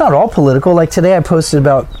not. It's not all political. Like today, I posted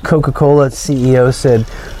about Coca-Cola. CEO said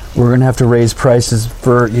we're gonna have to raise prices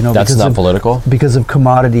for That's because not of, political. because of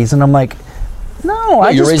commodities, and I'm like, no, I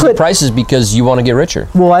You're just raising put. prices because you want to get richer.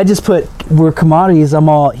 Well, I just put we're commodities. I'm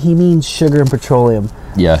all. He means sugar and petroleum.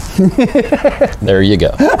 Yeah. There you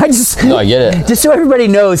go. I just. No, I get it. Just so everybody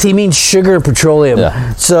knows, he means sugar and petroleum.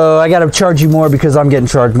 Yeah. So I got to charge you more because I'm getting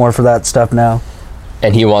charged more for that stuff now.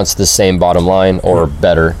 And he wants the same bottom line or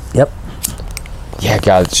better. Yep. Yeah,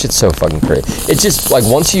 God, this shit's so fucking crazy. It's just like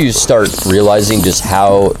once you start realizing just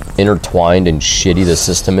how intertwined and shitty the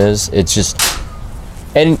system is, it's just.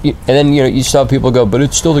 And then you still have people go, but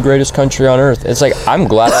it's still the greatest country on earth. It's like I'm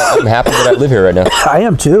glad I'm happy that I live here right now. I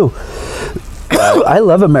am too. I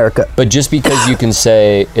love America. But just because you can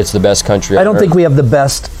say it's the best country, I don't think we have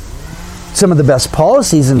some of the best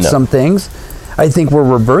policies in No. some things. I think we're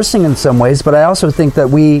reversing in some ways, but I also think that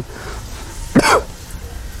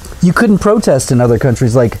you couldn't protest in other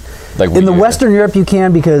countries like Like we in the do. Western Europe you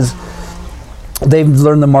can because they've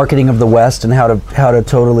learned the marketing of the West and how to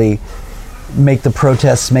totally make the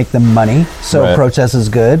protests make them money. So Right. protest is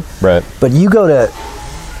good. Right. But you go to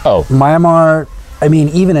Oh, Myanmar, I mean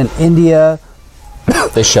even in India,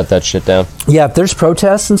 they shut that shit down. yeah, if there's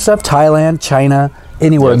protests and stuff, Thailand, China,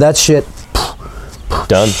 anywhere, Yeah. that shit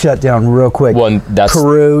Done. shut down real quick. Well, and that's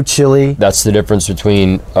Peru, Chile. that's the difference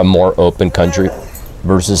between a more open country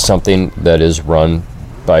versus something that is run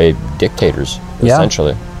by dictators, Yeah.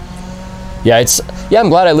 essentially. Yeah, I'm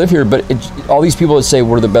glad I live here, but all these people that say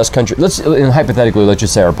we're the best country. Hypothetically, let's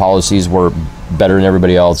just say our policies were better than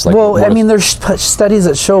everybody else. Like, Well, we're I the- mean, there's studies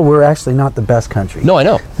that show we're actually not the best country. no, I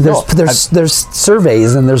know. There's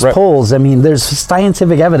surveys and there's Right. polls. I mean, there's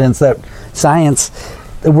scientific evidence that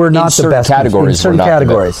we're in not the certain best country. categories. In certain we're not the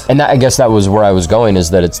categories. best. And that, I guess that was where I was going. Is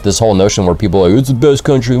that it's this whole notion where people are like, it's the best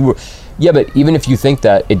country. Yeah, but even if you think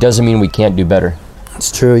that, it doesn't mean we can't do better.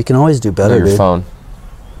 It's true. You can always do Look better, at your dude. phone.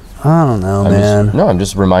 I don't know, man. I'm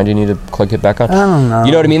just reminding you to click it back on. I don't know.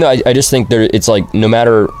 You know what I mean? Though? I just think it's like no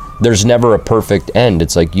matter, there's never a perfect end.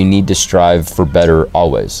 It's like you need to strive for better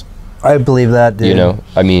always. I believe that, dude. You know,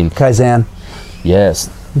 I mean, Kaizen. yes,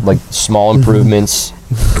 like small improvements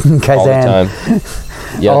Kaizen. all the time.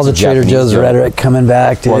 Yeah, All it's the a Trader Japanese Joe's joke. rhetoric coming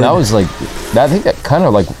back, dude. Well, that was like, I think that kind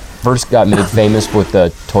of like first got made famous with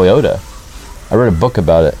Toyota. I read a book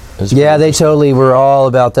about it. It was yeah, pretty they totally were all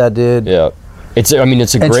about that, dude. Yeah, it's. I mean,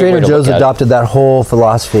 it's a And great way Trader to Joe's look at adopted that whole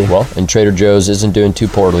philosophy. it. Well, and Trader Joe's isn't doing too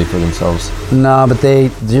poorly for themselves. No, but they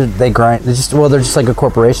grind. They're just like a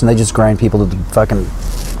corporation. They just grind people to fucking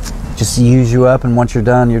just use you up, and once you're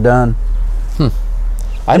done, you're done.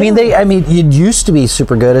 I mean, it used to be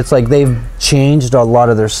super good. It's like they've changed a lot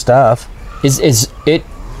of their stuff. It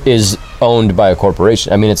is owned by a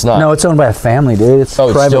corporation. I mean, it's not. No, it's owned by a family, dude. It's Oh,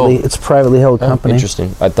 it's privately held Oh, company.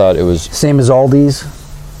 interesting. I thought it was. Same as Aldi's.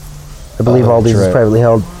 I believe Oh, Aldi's that's is right. privately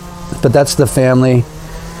held, but that's the family.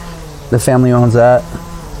 The family owns that.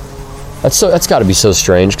 That's got to be so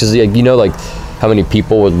strange because you know, like how many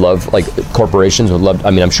people would love, like corporations would love.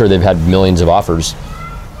 I mean, I'm sure they've had millions of offers.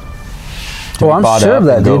 to Oh, be I'm bought sure up of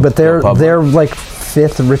that, and dude. go- But go public. they're like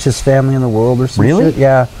fifth richest family in the world or something. Really?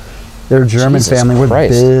 Yeah, they're a German Jesus family with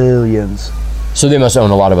Christ. billions. So they must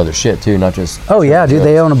own a lot of other shit too, not just. Oh yeah, dude.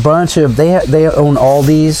 They own a bunch of. They own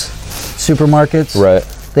Aldi's supermarkets. Right.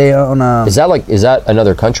 They own. Is that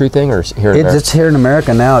another country thing or here? In America? It's here in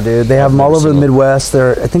America now, dude. They have them all never over the seen them. Midwest.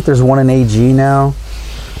 I think there's one in AG now.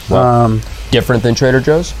 Wow. Different than Trader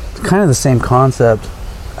Joe's. Kind of the same concept.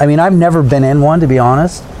 I mean, I've never been in one, to be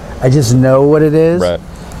honest. I just know what it is. Right.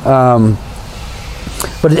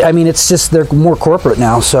 But I mean, it's just they're more corporate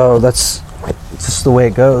now, so that's just the way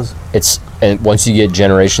it goes. And once you get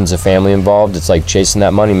generations of family involved, it's like chasing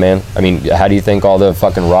that money, man. I mean, how do you think all the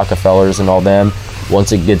fucking Rockefellers and all them,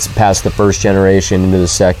 once it gets past the first generation into the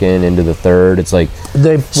second, into the third, it's like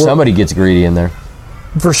somebody gets greedy in there.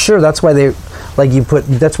 For sure. That's why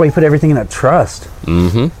that's why you put everything in a trust.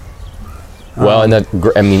 Well, and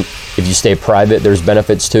I mean, if you stay private, there's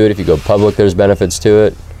benefits to it. If you go public, there's benefits to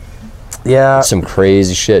it. Yeah. Some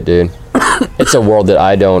crazy shit, dude. it's a world that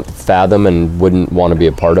I don't fathom and wouldn't want to be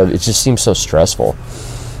a part of. It just seems so stressful.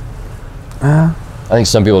 I think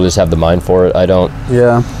some people just have the mind for it. I don't.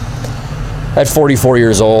 Yeah. At 44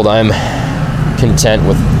 years old, I'm content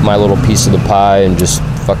with my little piece of the pie and just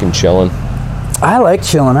fucking chilling. I like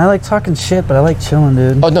chilling. I like talking shit, but I like chilling,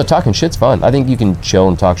 dude. Oh, no, talking shit's fun. I think you can chill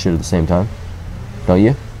and talk shit at the same time. Don't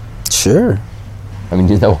you? Sure. I mean,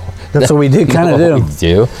 you know. That's what we do, kind of do. We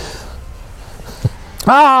do.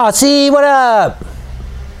 Ah, see, what up?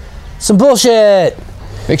 Some bullshit.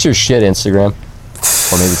 Make sure shit Instagram.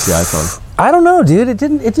 Or maybe it's the iPhone. I don't know, dude. It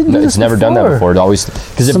didn't do No, this it's never done that before. It always,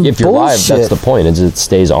 because if you're live, that's the point. Is it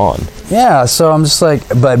stays on. Yeah, so I'm just like,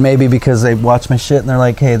 but maybe because they watch my shit and they're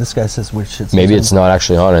like, hey, this guy says weird shit. Maybe it's not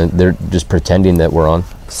actually on, and they're just pretending that we're on.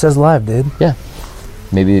 It says live, dude. Yeah.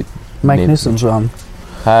 Maybe. Mike Newsom's on.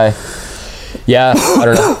 Hi. Yeah, I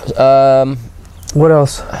don't know. What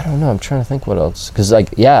else? I don't know. I'm trying to think what else. Because, like,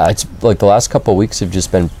 yeah, it's like the last couple of weeks have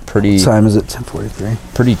just been pretty. What time is it?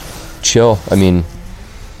 10:43. Pretty chill. I mean,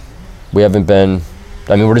 we haven't been.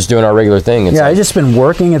 I mean, we're just doing our regular thing. It's I've just been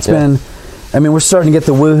working. It's been. I mean, we're starting to get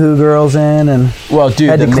the woohoo girls in, and well, dude,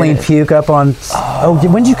 had to clean puke up on.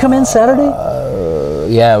 When did you come in Saturday?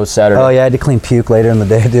 Yeah, it was Saturday. Oh yeah, I had to clean puke later in the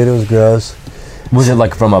day, dude. It was gross. Was it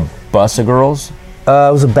like from a bus of girls?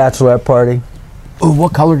 It was a bachelorette party. Oh,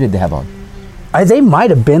 what color did they have on? They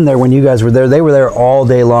might have been there when you guys were there. They were there all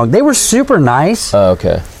day long. They were super nice. Oh,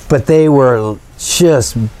 okay. But they were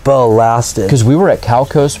just blasted. Because we were at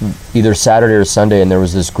Calcos either Saturday or Sunday, and there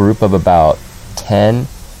was this group of about 10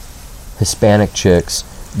 Hispanic chicks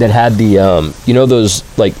that had the, you know, those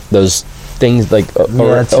things like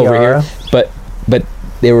over here, but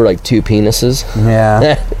they were like two penises.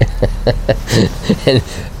 Yeah.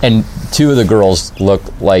 and two of the girls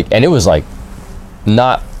looked like, and it was like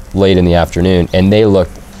not late in the afternoon, and they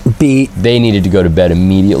looked beat. They needed to go to bed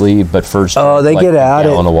immediately, but first, they get at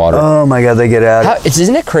it. On the water. Oh my god, they get at it.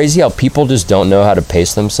 Isn't it crazy how people just don't know how to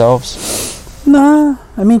pace themselves? Nah,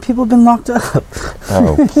 I mean, people have been locked up.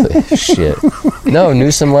 Oh, please, shit. No,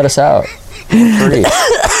 Newsom let us out. Free.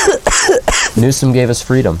 Newsom gave us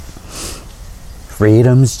freedom.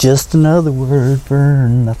 Freedom's just another word for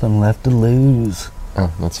nothing left to lose.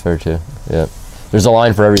 Oh, that's fair too. Yep. There's a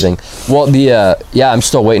line for everything. Well, I'm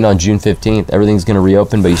still waiting on June 15th. Everything's going to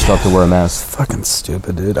reopen, but you still have to wear a mask. Fucking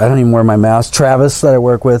stupid, dude. I don't even wear my mask. Travis, that I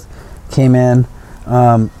work with, came in.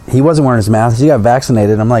 He wasn't wearing his mask. He got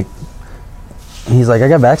vaccinated. I'm like, he's like, I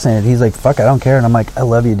got vaccinated. He's like, fuck, I don't care. And I'm like, I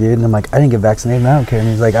love you, dude. And I'm like, I didn't get vaccinated and I don't care. And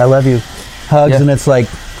he's like, I love you. Hugs. Yeah. And it's like,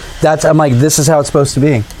 I'm like, this is how it's supposed to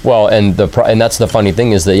be. Well, and that's the funny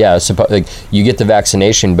thing is that, yeah, like you get the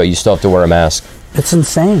vaccination, but you still have to wear a mask. It's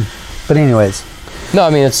insane. But anyways. No, I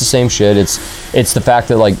mean, it's the same shit. It's the fact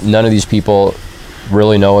that, like, none of these people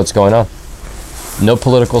really know what's going on. No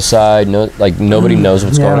political side, nobody knows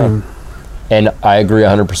what's going on. And I agree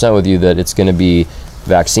 100% with you that it's going to be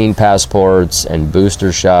vaccine passports and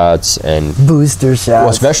booster shots. Well,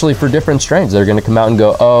 especially for different strains. They're going to come out and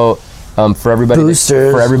go, for everybody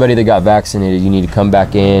that got vaccinated, you need to come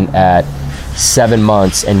back in at 7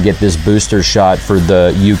 months and get this booster shot for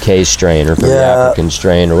the UK strain or for the African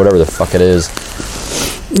strain or whatever the fuck it is.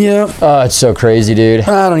 Yeah. Oh, it's so crazy, dude.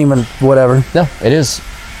 I don't even, whatever. No, it is.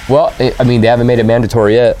 Well, I mean, they haven't made it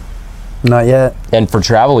mandatory yet. Not yet. And for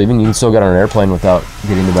travel, even, you can still get on an airplane without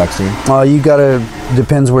getting the vaccine. Oh, you gotta,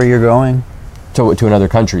 depends where you're going. To another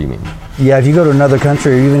country, you mean? Yeah, if you go to another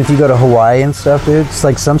country, or even if you go to Hawaii and stuff, dude, it's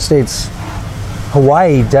like some states,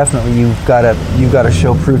 Hawaii, definitely, you've gotta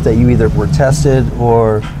show proof that you either were tested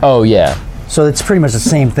or... Oh, yeah. So it's pretty much the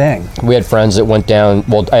same thing. We had friends that went down.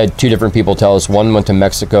 Well, I had two different people tell us. One went to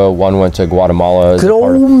Mexico. One went to Guatemala. Good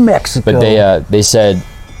old Mexico. But they said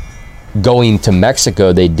going to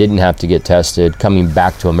Mexico they didn't have to get tested. Coming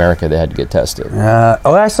back to America they had to get tested.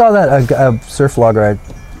 I saw that a surf vlogger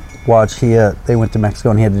I watched. They went to Mexico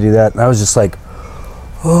and he had to do that. And I was just like,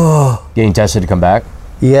 oh. Getting tested to come back.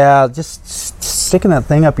 Yeah, just sticking that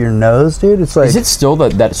thing up your nose, dude. It's like. Is it still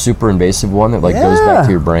that super invasive one that goes back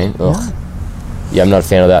to your brain? Ugh. Yeah, I'm not a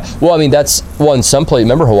fan of that. Well, I mean, that's in some place.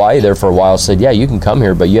 Remember Hawaii there for a while said, yeah, you can come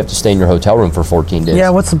here, but you have to stay in your hotel room for 14 days. Yeah,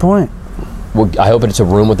 what's the point? Well, I hope it's a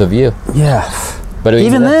room with a view. Yeah. But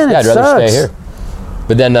even then, I'd rather stay here.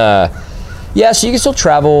 But then, so you can still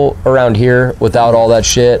travel around here without all that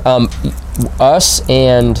shit. Us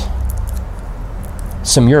and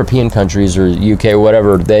some European countries or UK or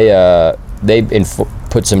whatever, they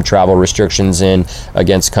put some travel restrictions in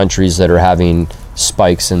against countries that are having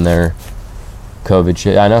spikes in their COVID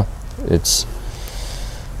shit. I know. It's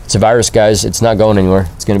a virus, guys. It's not going anywhere.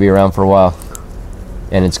 It's going to be around for a while.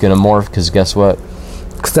 And it's going to morph because guess what?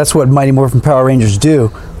 Because that's what Mighty Morphin Power Rangers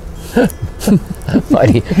do.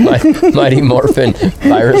 Mighty Morphin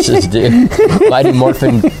viruses, dude. Mighty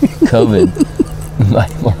Morphin COVID.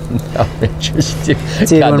 Mighty Morphin Power Rangers, dude.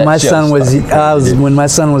 Dude, God, when that my show's son was fucking- when my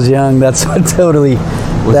son was young, that's what totally.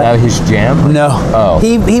 Was that his jam? No. Oh.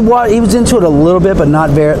 He was into it a little bit, but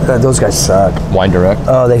not very. Those guys suck. Wine Direct.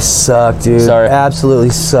 Oh, they suck, dude. Sorry. Absolutely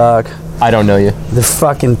suck. I don't know you. The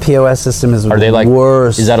fucking POS system is Are they like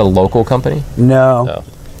worst. Is that a local company? No. No.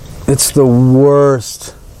 It's the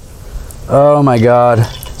worst. Oh my god.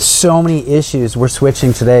 So many issues. We're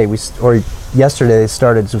switching today. Or yesterday they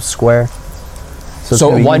started to Square. it's So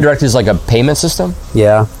gonna be- Wine Direct is like a payment system?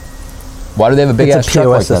 Yeah. Why do they have a big It's ass a truck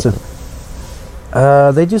POS like system.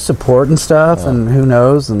 that? They do support and stuff, and who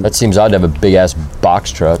knows? And That seems odd to have a big ass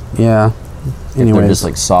box truck. yeah. They're Anyways, just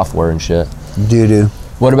like software and shit. doo doo.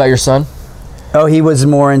 What about your son? Oh, he was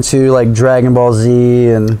more into like Dragon Ball Z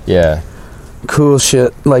and Yeah. cool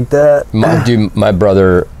shit like that. My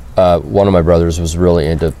brother, one of my brothers was really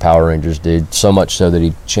into Power Rangers, dude. So much so that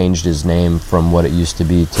he changed his name from what it used to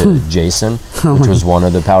be to Jason, which was one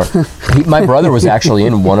of the Power. My brother was actually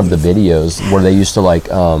in one of the videos where they used to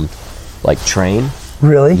like train.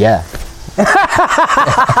 Really? Yeah.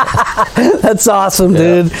 That's awesome,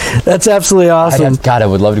 dude. That's absolutely awesome. God, I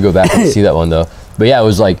would love to go back and see that one though. But yeah, it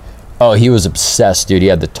was like, oh, he was obsessed, dude. He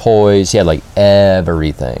had the toys. He had like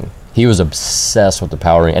everything. He was obsessed with the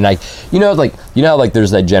Power Rangers. And you know how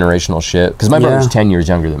there's that generational shit? Because my brother's 10 years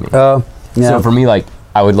younger than me. Oh, yeah. So for me, like,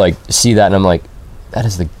 I would like see that and I'm like, that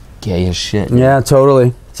is the gayest shit. Yeah,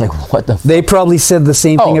 totally. It's like, what the They probably said the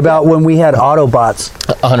same thing about when we had Autobots.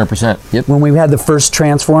 100%. Yep. When we had the first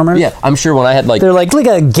Transformers. Yeah, I'm sure when I had like, They're like, look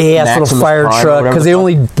at a gay ass little Maximus fire Prime or truck whatever because the they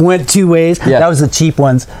fuck. only went two ways. Yeah. That was the cheap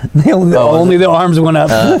ones. Only the arms went up.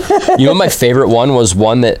 you know, my favorite one was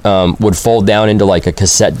one that would fold down into like a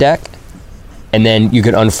cassette deck, and then you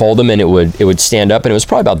could unfold them and it would stand up, and it was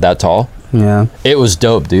probably about that tall. Yeah. It was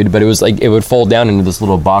dope, dude. But it was like it would fold down into this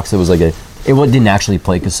little box that was like it didn't actually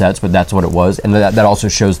play cassettes, but that's what it was, and that also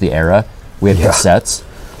shows the era. We had cassettes,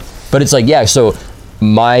 but it's like so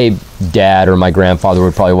my dad or my grandfather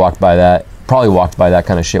would probably walked by that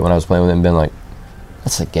kind of shit when I was playing with him and been like,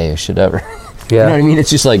 that's the gayest shit ever. You know what I mean? It's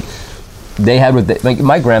just like they had like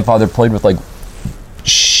my grandfather played with like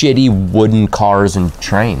shitty wooden cars and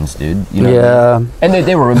trains, dude. You know what I mean? And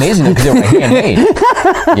they were amazing because they were handmade.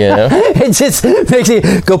 You know? It just makes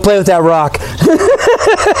you go play with that rock.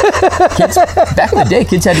 Kids, back in the day,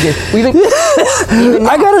 kids had to get. Even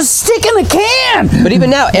I got a stick in the can. But even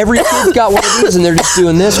now, every kid's got one of these, and they're just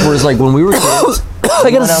doing this. Whereas, like when we were kids,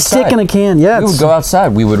 I got a stick in a can. Yeah. We would go outside.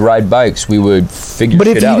 We would ride bikes. We would figure But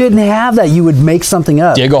shit if you out. didn't have that, you would make something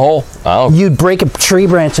up. Dig a hole. Oh. You'd break a tree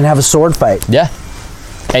branch and have a sword fight. Yeah.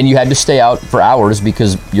 And you had to stay out for hours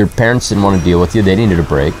because your parents didn't want to deal with you. They needed a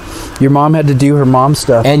break. Your mom had to do her mom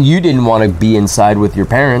stuff. And you didn't want to be inside with your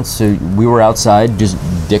parents, so we were outside just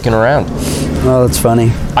dicking around. Oh, that's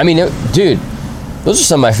funny. I mean, dude, those are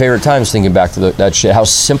some of my favorite times thinking back to that shit, how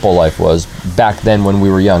simple life was back then when we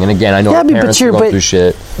were young. And again, I know our parents were going through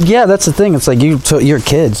shit. Yeah, that's the thing. It's like you're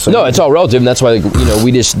kids. So No, it's all relative, and that's why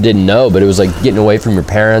we just didn't know. But it was like getting away from your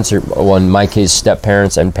parents, or well, in my case, step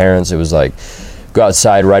parents and parents. It was like go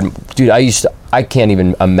outside, ride. Dude, I can't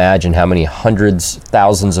even imagine how many hundreds,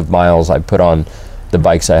 thousands of miles I put on the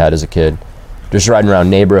bikes I had as a kid. Just riding around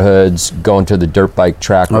neighborhoods, going to the dirt bike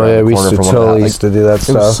track. Oh yeah, we used to totally used to do that It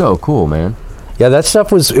stuff. was so cool, man. Yeah, that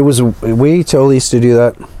stuff was. We totally used to do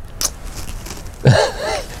that.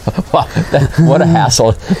 Wow, what a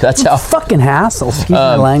hassle. That's how fucking hassle. Excuse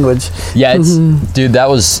my language. Yeah, dude, that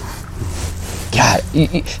was. God,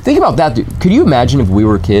 think about that, dude. Could you imagine if we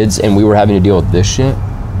were kids and we were having to deal with this shit?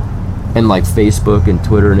 And like Facebook and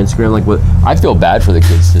Twitter and Instagram, like what? I feel bad for the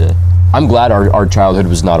kids today. I'm glad our childhood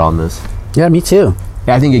was not on this. Yeah, me too.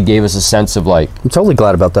 Yeah, I think it gave us a sense of like. I'm totally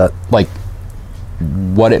glad about that. Like,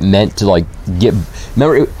 what it meant to like get.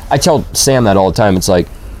 Remember, I tell Sam that all the time. It's like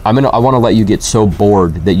I want to let you get so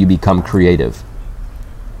bored that you become creative.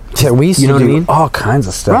 Yeah, we used You know to what I do mean? all kinds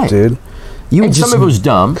of stuff, Right. dude. You would And just some of it was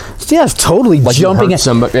dumb. yeah, totally Like you jumping hurt at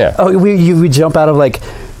somebody. Yeah. Oh, you would jump out of like.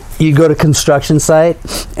 You'd go to construction site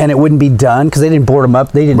and it wouldn't be done because they didn't board them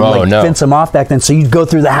up. They didn't fence them off back then. So you'd go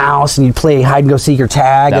through the house and you'd play hide and go seek or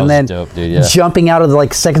tag, That and was then dope, dude, yeah. jumping out of the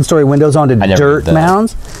like second story windows onto never dirt did that.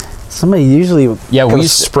 mounds. Somebody usually We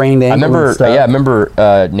used to, sprained ankle. I remember. and stuff. I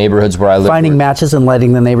remember neighborhoods where I lived. Finding matches and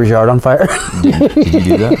lighting the neighbor's yard on fire. Did you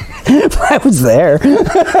do that? I was there.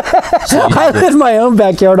 I lit my own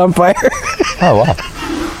backyard on fire. Oh wow!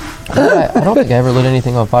 I don't think I ever lit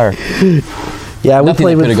anything on fire. Yeah, we Nothing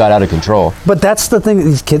played that could have with. got out of control. But that's the thing that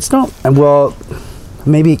these kids don't. And well,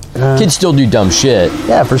 Maybe Kids still do dumb shit,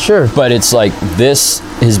 yeah, for sure. but it's like this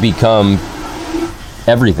has become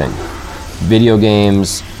everything. Video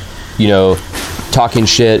games, talking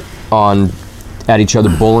shit at each other,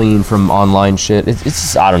 bullying from online shit. It's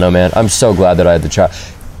just, I don't know, man. I'm so glad that I had the child.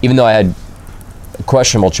 Even though I had a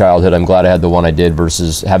questionable childhood, I'm glad I had the one I did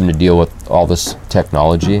versus having to deal with all this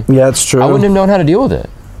technology. Yeah, it's true. I wouldn't have known how to deal with it.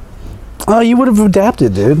 Oh, you would have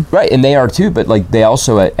adapted, dude. Right, and they are too, but like they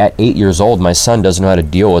also, at 8 years old, my son doesn't know how to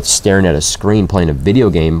deal with staring at a screen playing a video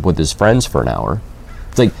game with his friends for an hour.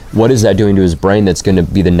 It's like, what is that doing to his brain that's going to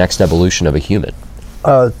be the next evolution of a human?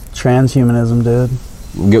 Transhumanism, dude.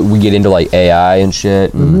 We get into like AI and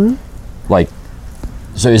shit, and like,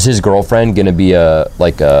 so is his girlfriend gonna be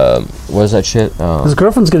what is that shit? His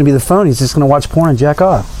girlfriend's gonna be the phone. He's just gonna watch porn and jack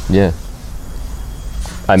off. Yeah.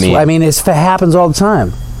 I mean, it happens all the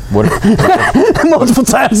time. What if, Multiple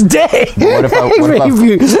times a day. What if I want a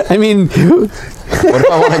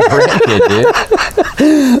grandkid, dude?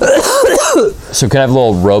 So can I have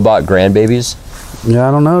little robot grandbabies? Yeah,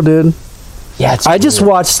 I don't know, dude. Yeah, I just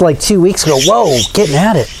watched like 2 weeks ago. Whoa, getting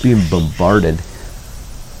at it. Being bombarded.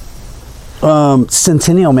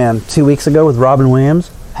 Centennial Man 2 weeks ago with Robin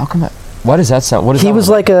Williams. How come? Why does that sound? What is he that was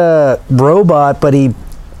like a robot, but he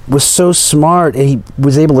was so smart. He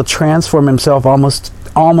was able to transform himself almost,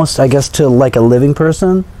 I guess, to like a living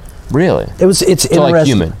person. Really? It's interesting. Like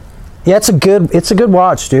human. Yeah, it's a good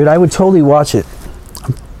watch, dude. I would totally watch it.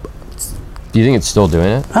 Do you think it's still doing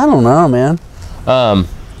it? I don't know, man.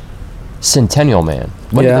 Centennial Man.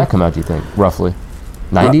 When did that come out, do you think, roughly?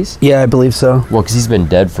 90s? Yeah, I believe so. Well, because he's been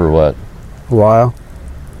dead for what? A while.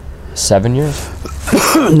 7 years?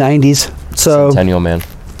 90s. So Centennial Man.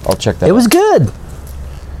 I'll check that out. It was good.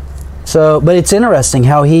 So, but it's interesting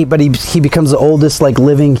how he becomes the oldest like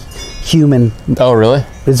living human. Oh, really?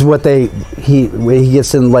 Is what he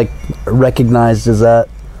gets in like recognized as that.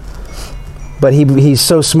 But he's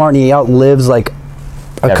so smart and he outlives like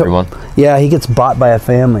everyone. Yeah, he gets bought by a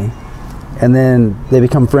family. And then they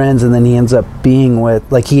become friends, and then he ends up being with,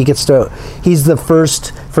 like, he's the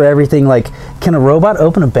first for everything. Like, can a robot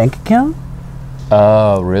open a bank account?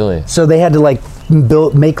 Oh, really? So they had to, like,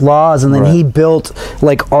 make laws, and then he built,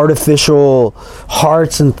 like, artificial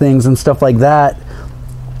hearts and things and stuff like that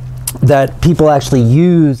people actually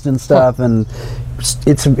used and stuff, and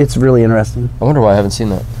it's really interesting. I wonder why I haven't seen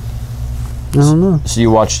that. I don't know. So you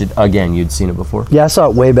watched it again, you'd seen it before? Yeah, I saw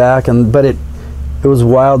it way back, but it was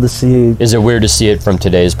wild to see. Is it weird to see it from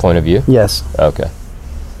today's point of view? Yes. Okay.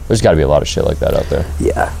 There's got to be a lot of shit like that out there.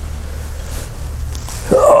 Yeah.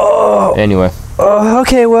 Anyway.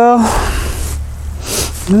 Okay, well,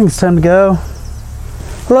 I think it's time to go.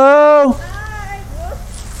 Hello?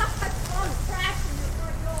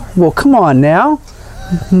 Well, come on now.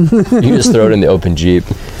 You can just throw it in the open Jeep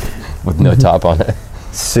with no top on it.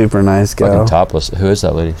 Super nice guy. Fucking topless. Who is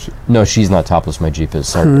that lady? No, she's not topless. My Jeep is.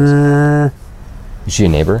 Sorry. Is she a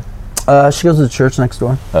neighbor? She goes to the church next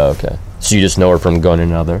door. Oh, okay. So you just know her from going in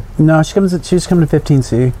and out there? No, she's coming to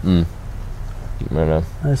 15C. I know.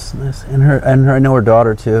 Nice. And I know her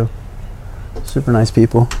daughter too. Super nice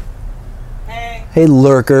people. Hey. Hey,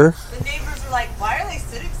 lurker. The neighbors are like, why are they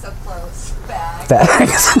sitting so close?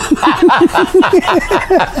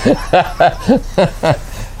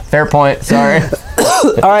 Fair point. Sorry.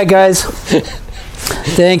 All right, guys.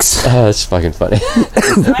 Thanks. Oh, that's fucking funny.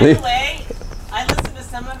 By the way, I listened to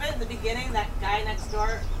some of it in the beginning. That guy next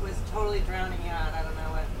door was totally drowning you out. I don't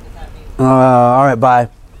know what that means. All right, bye.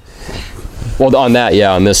 Well, on that,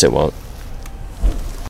 yeah. On this, it won't.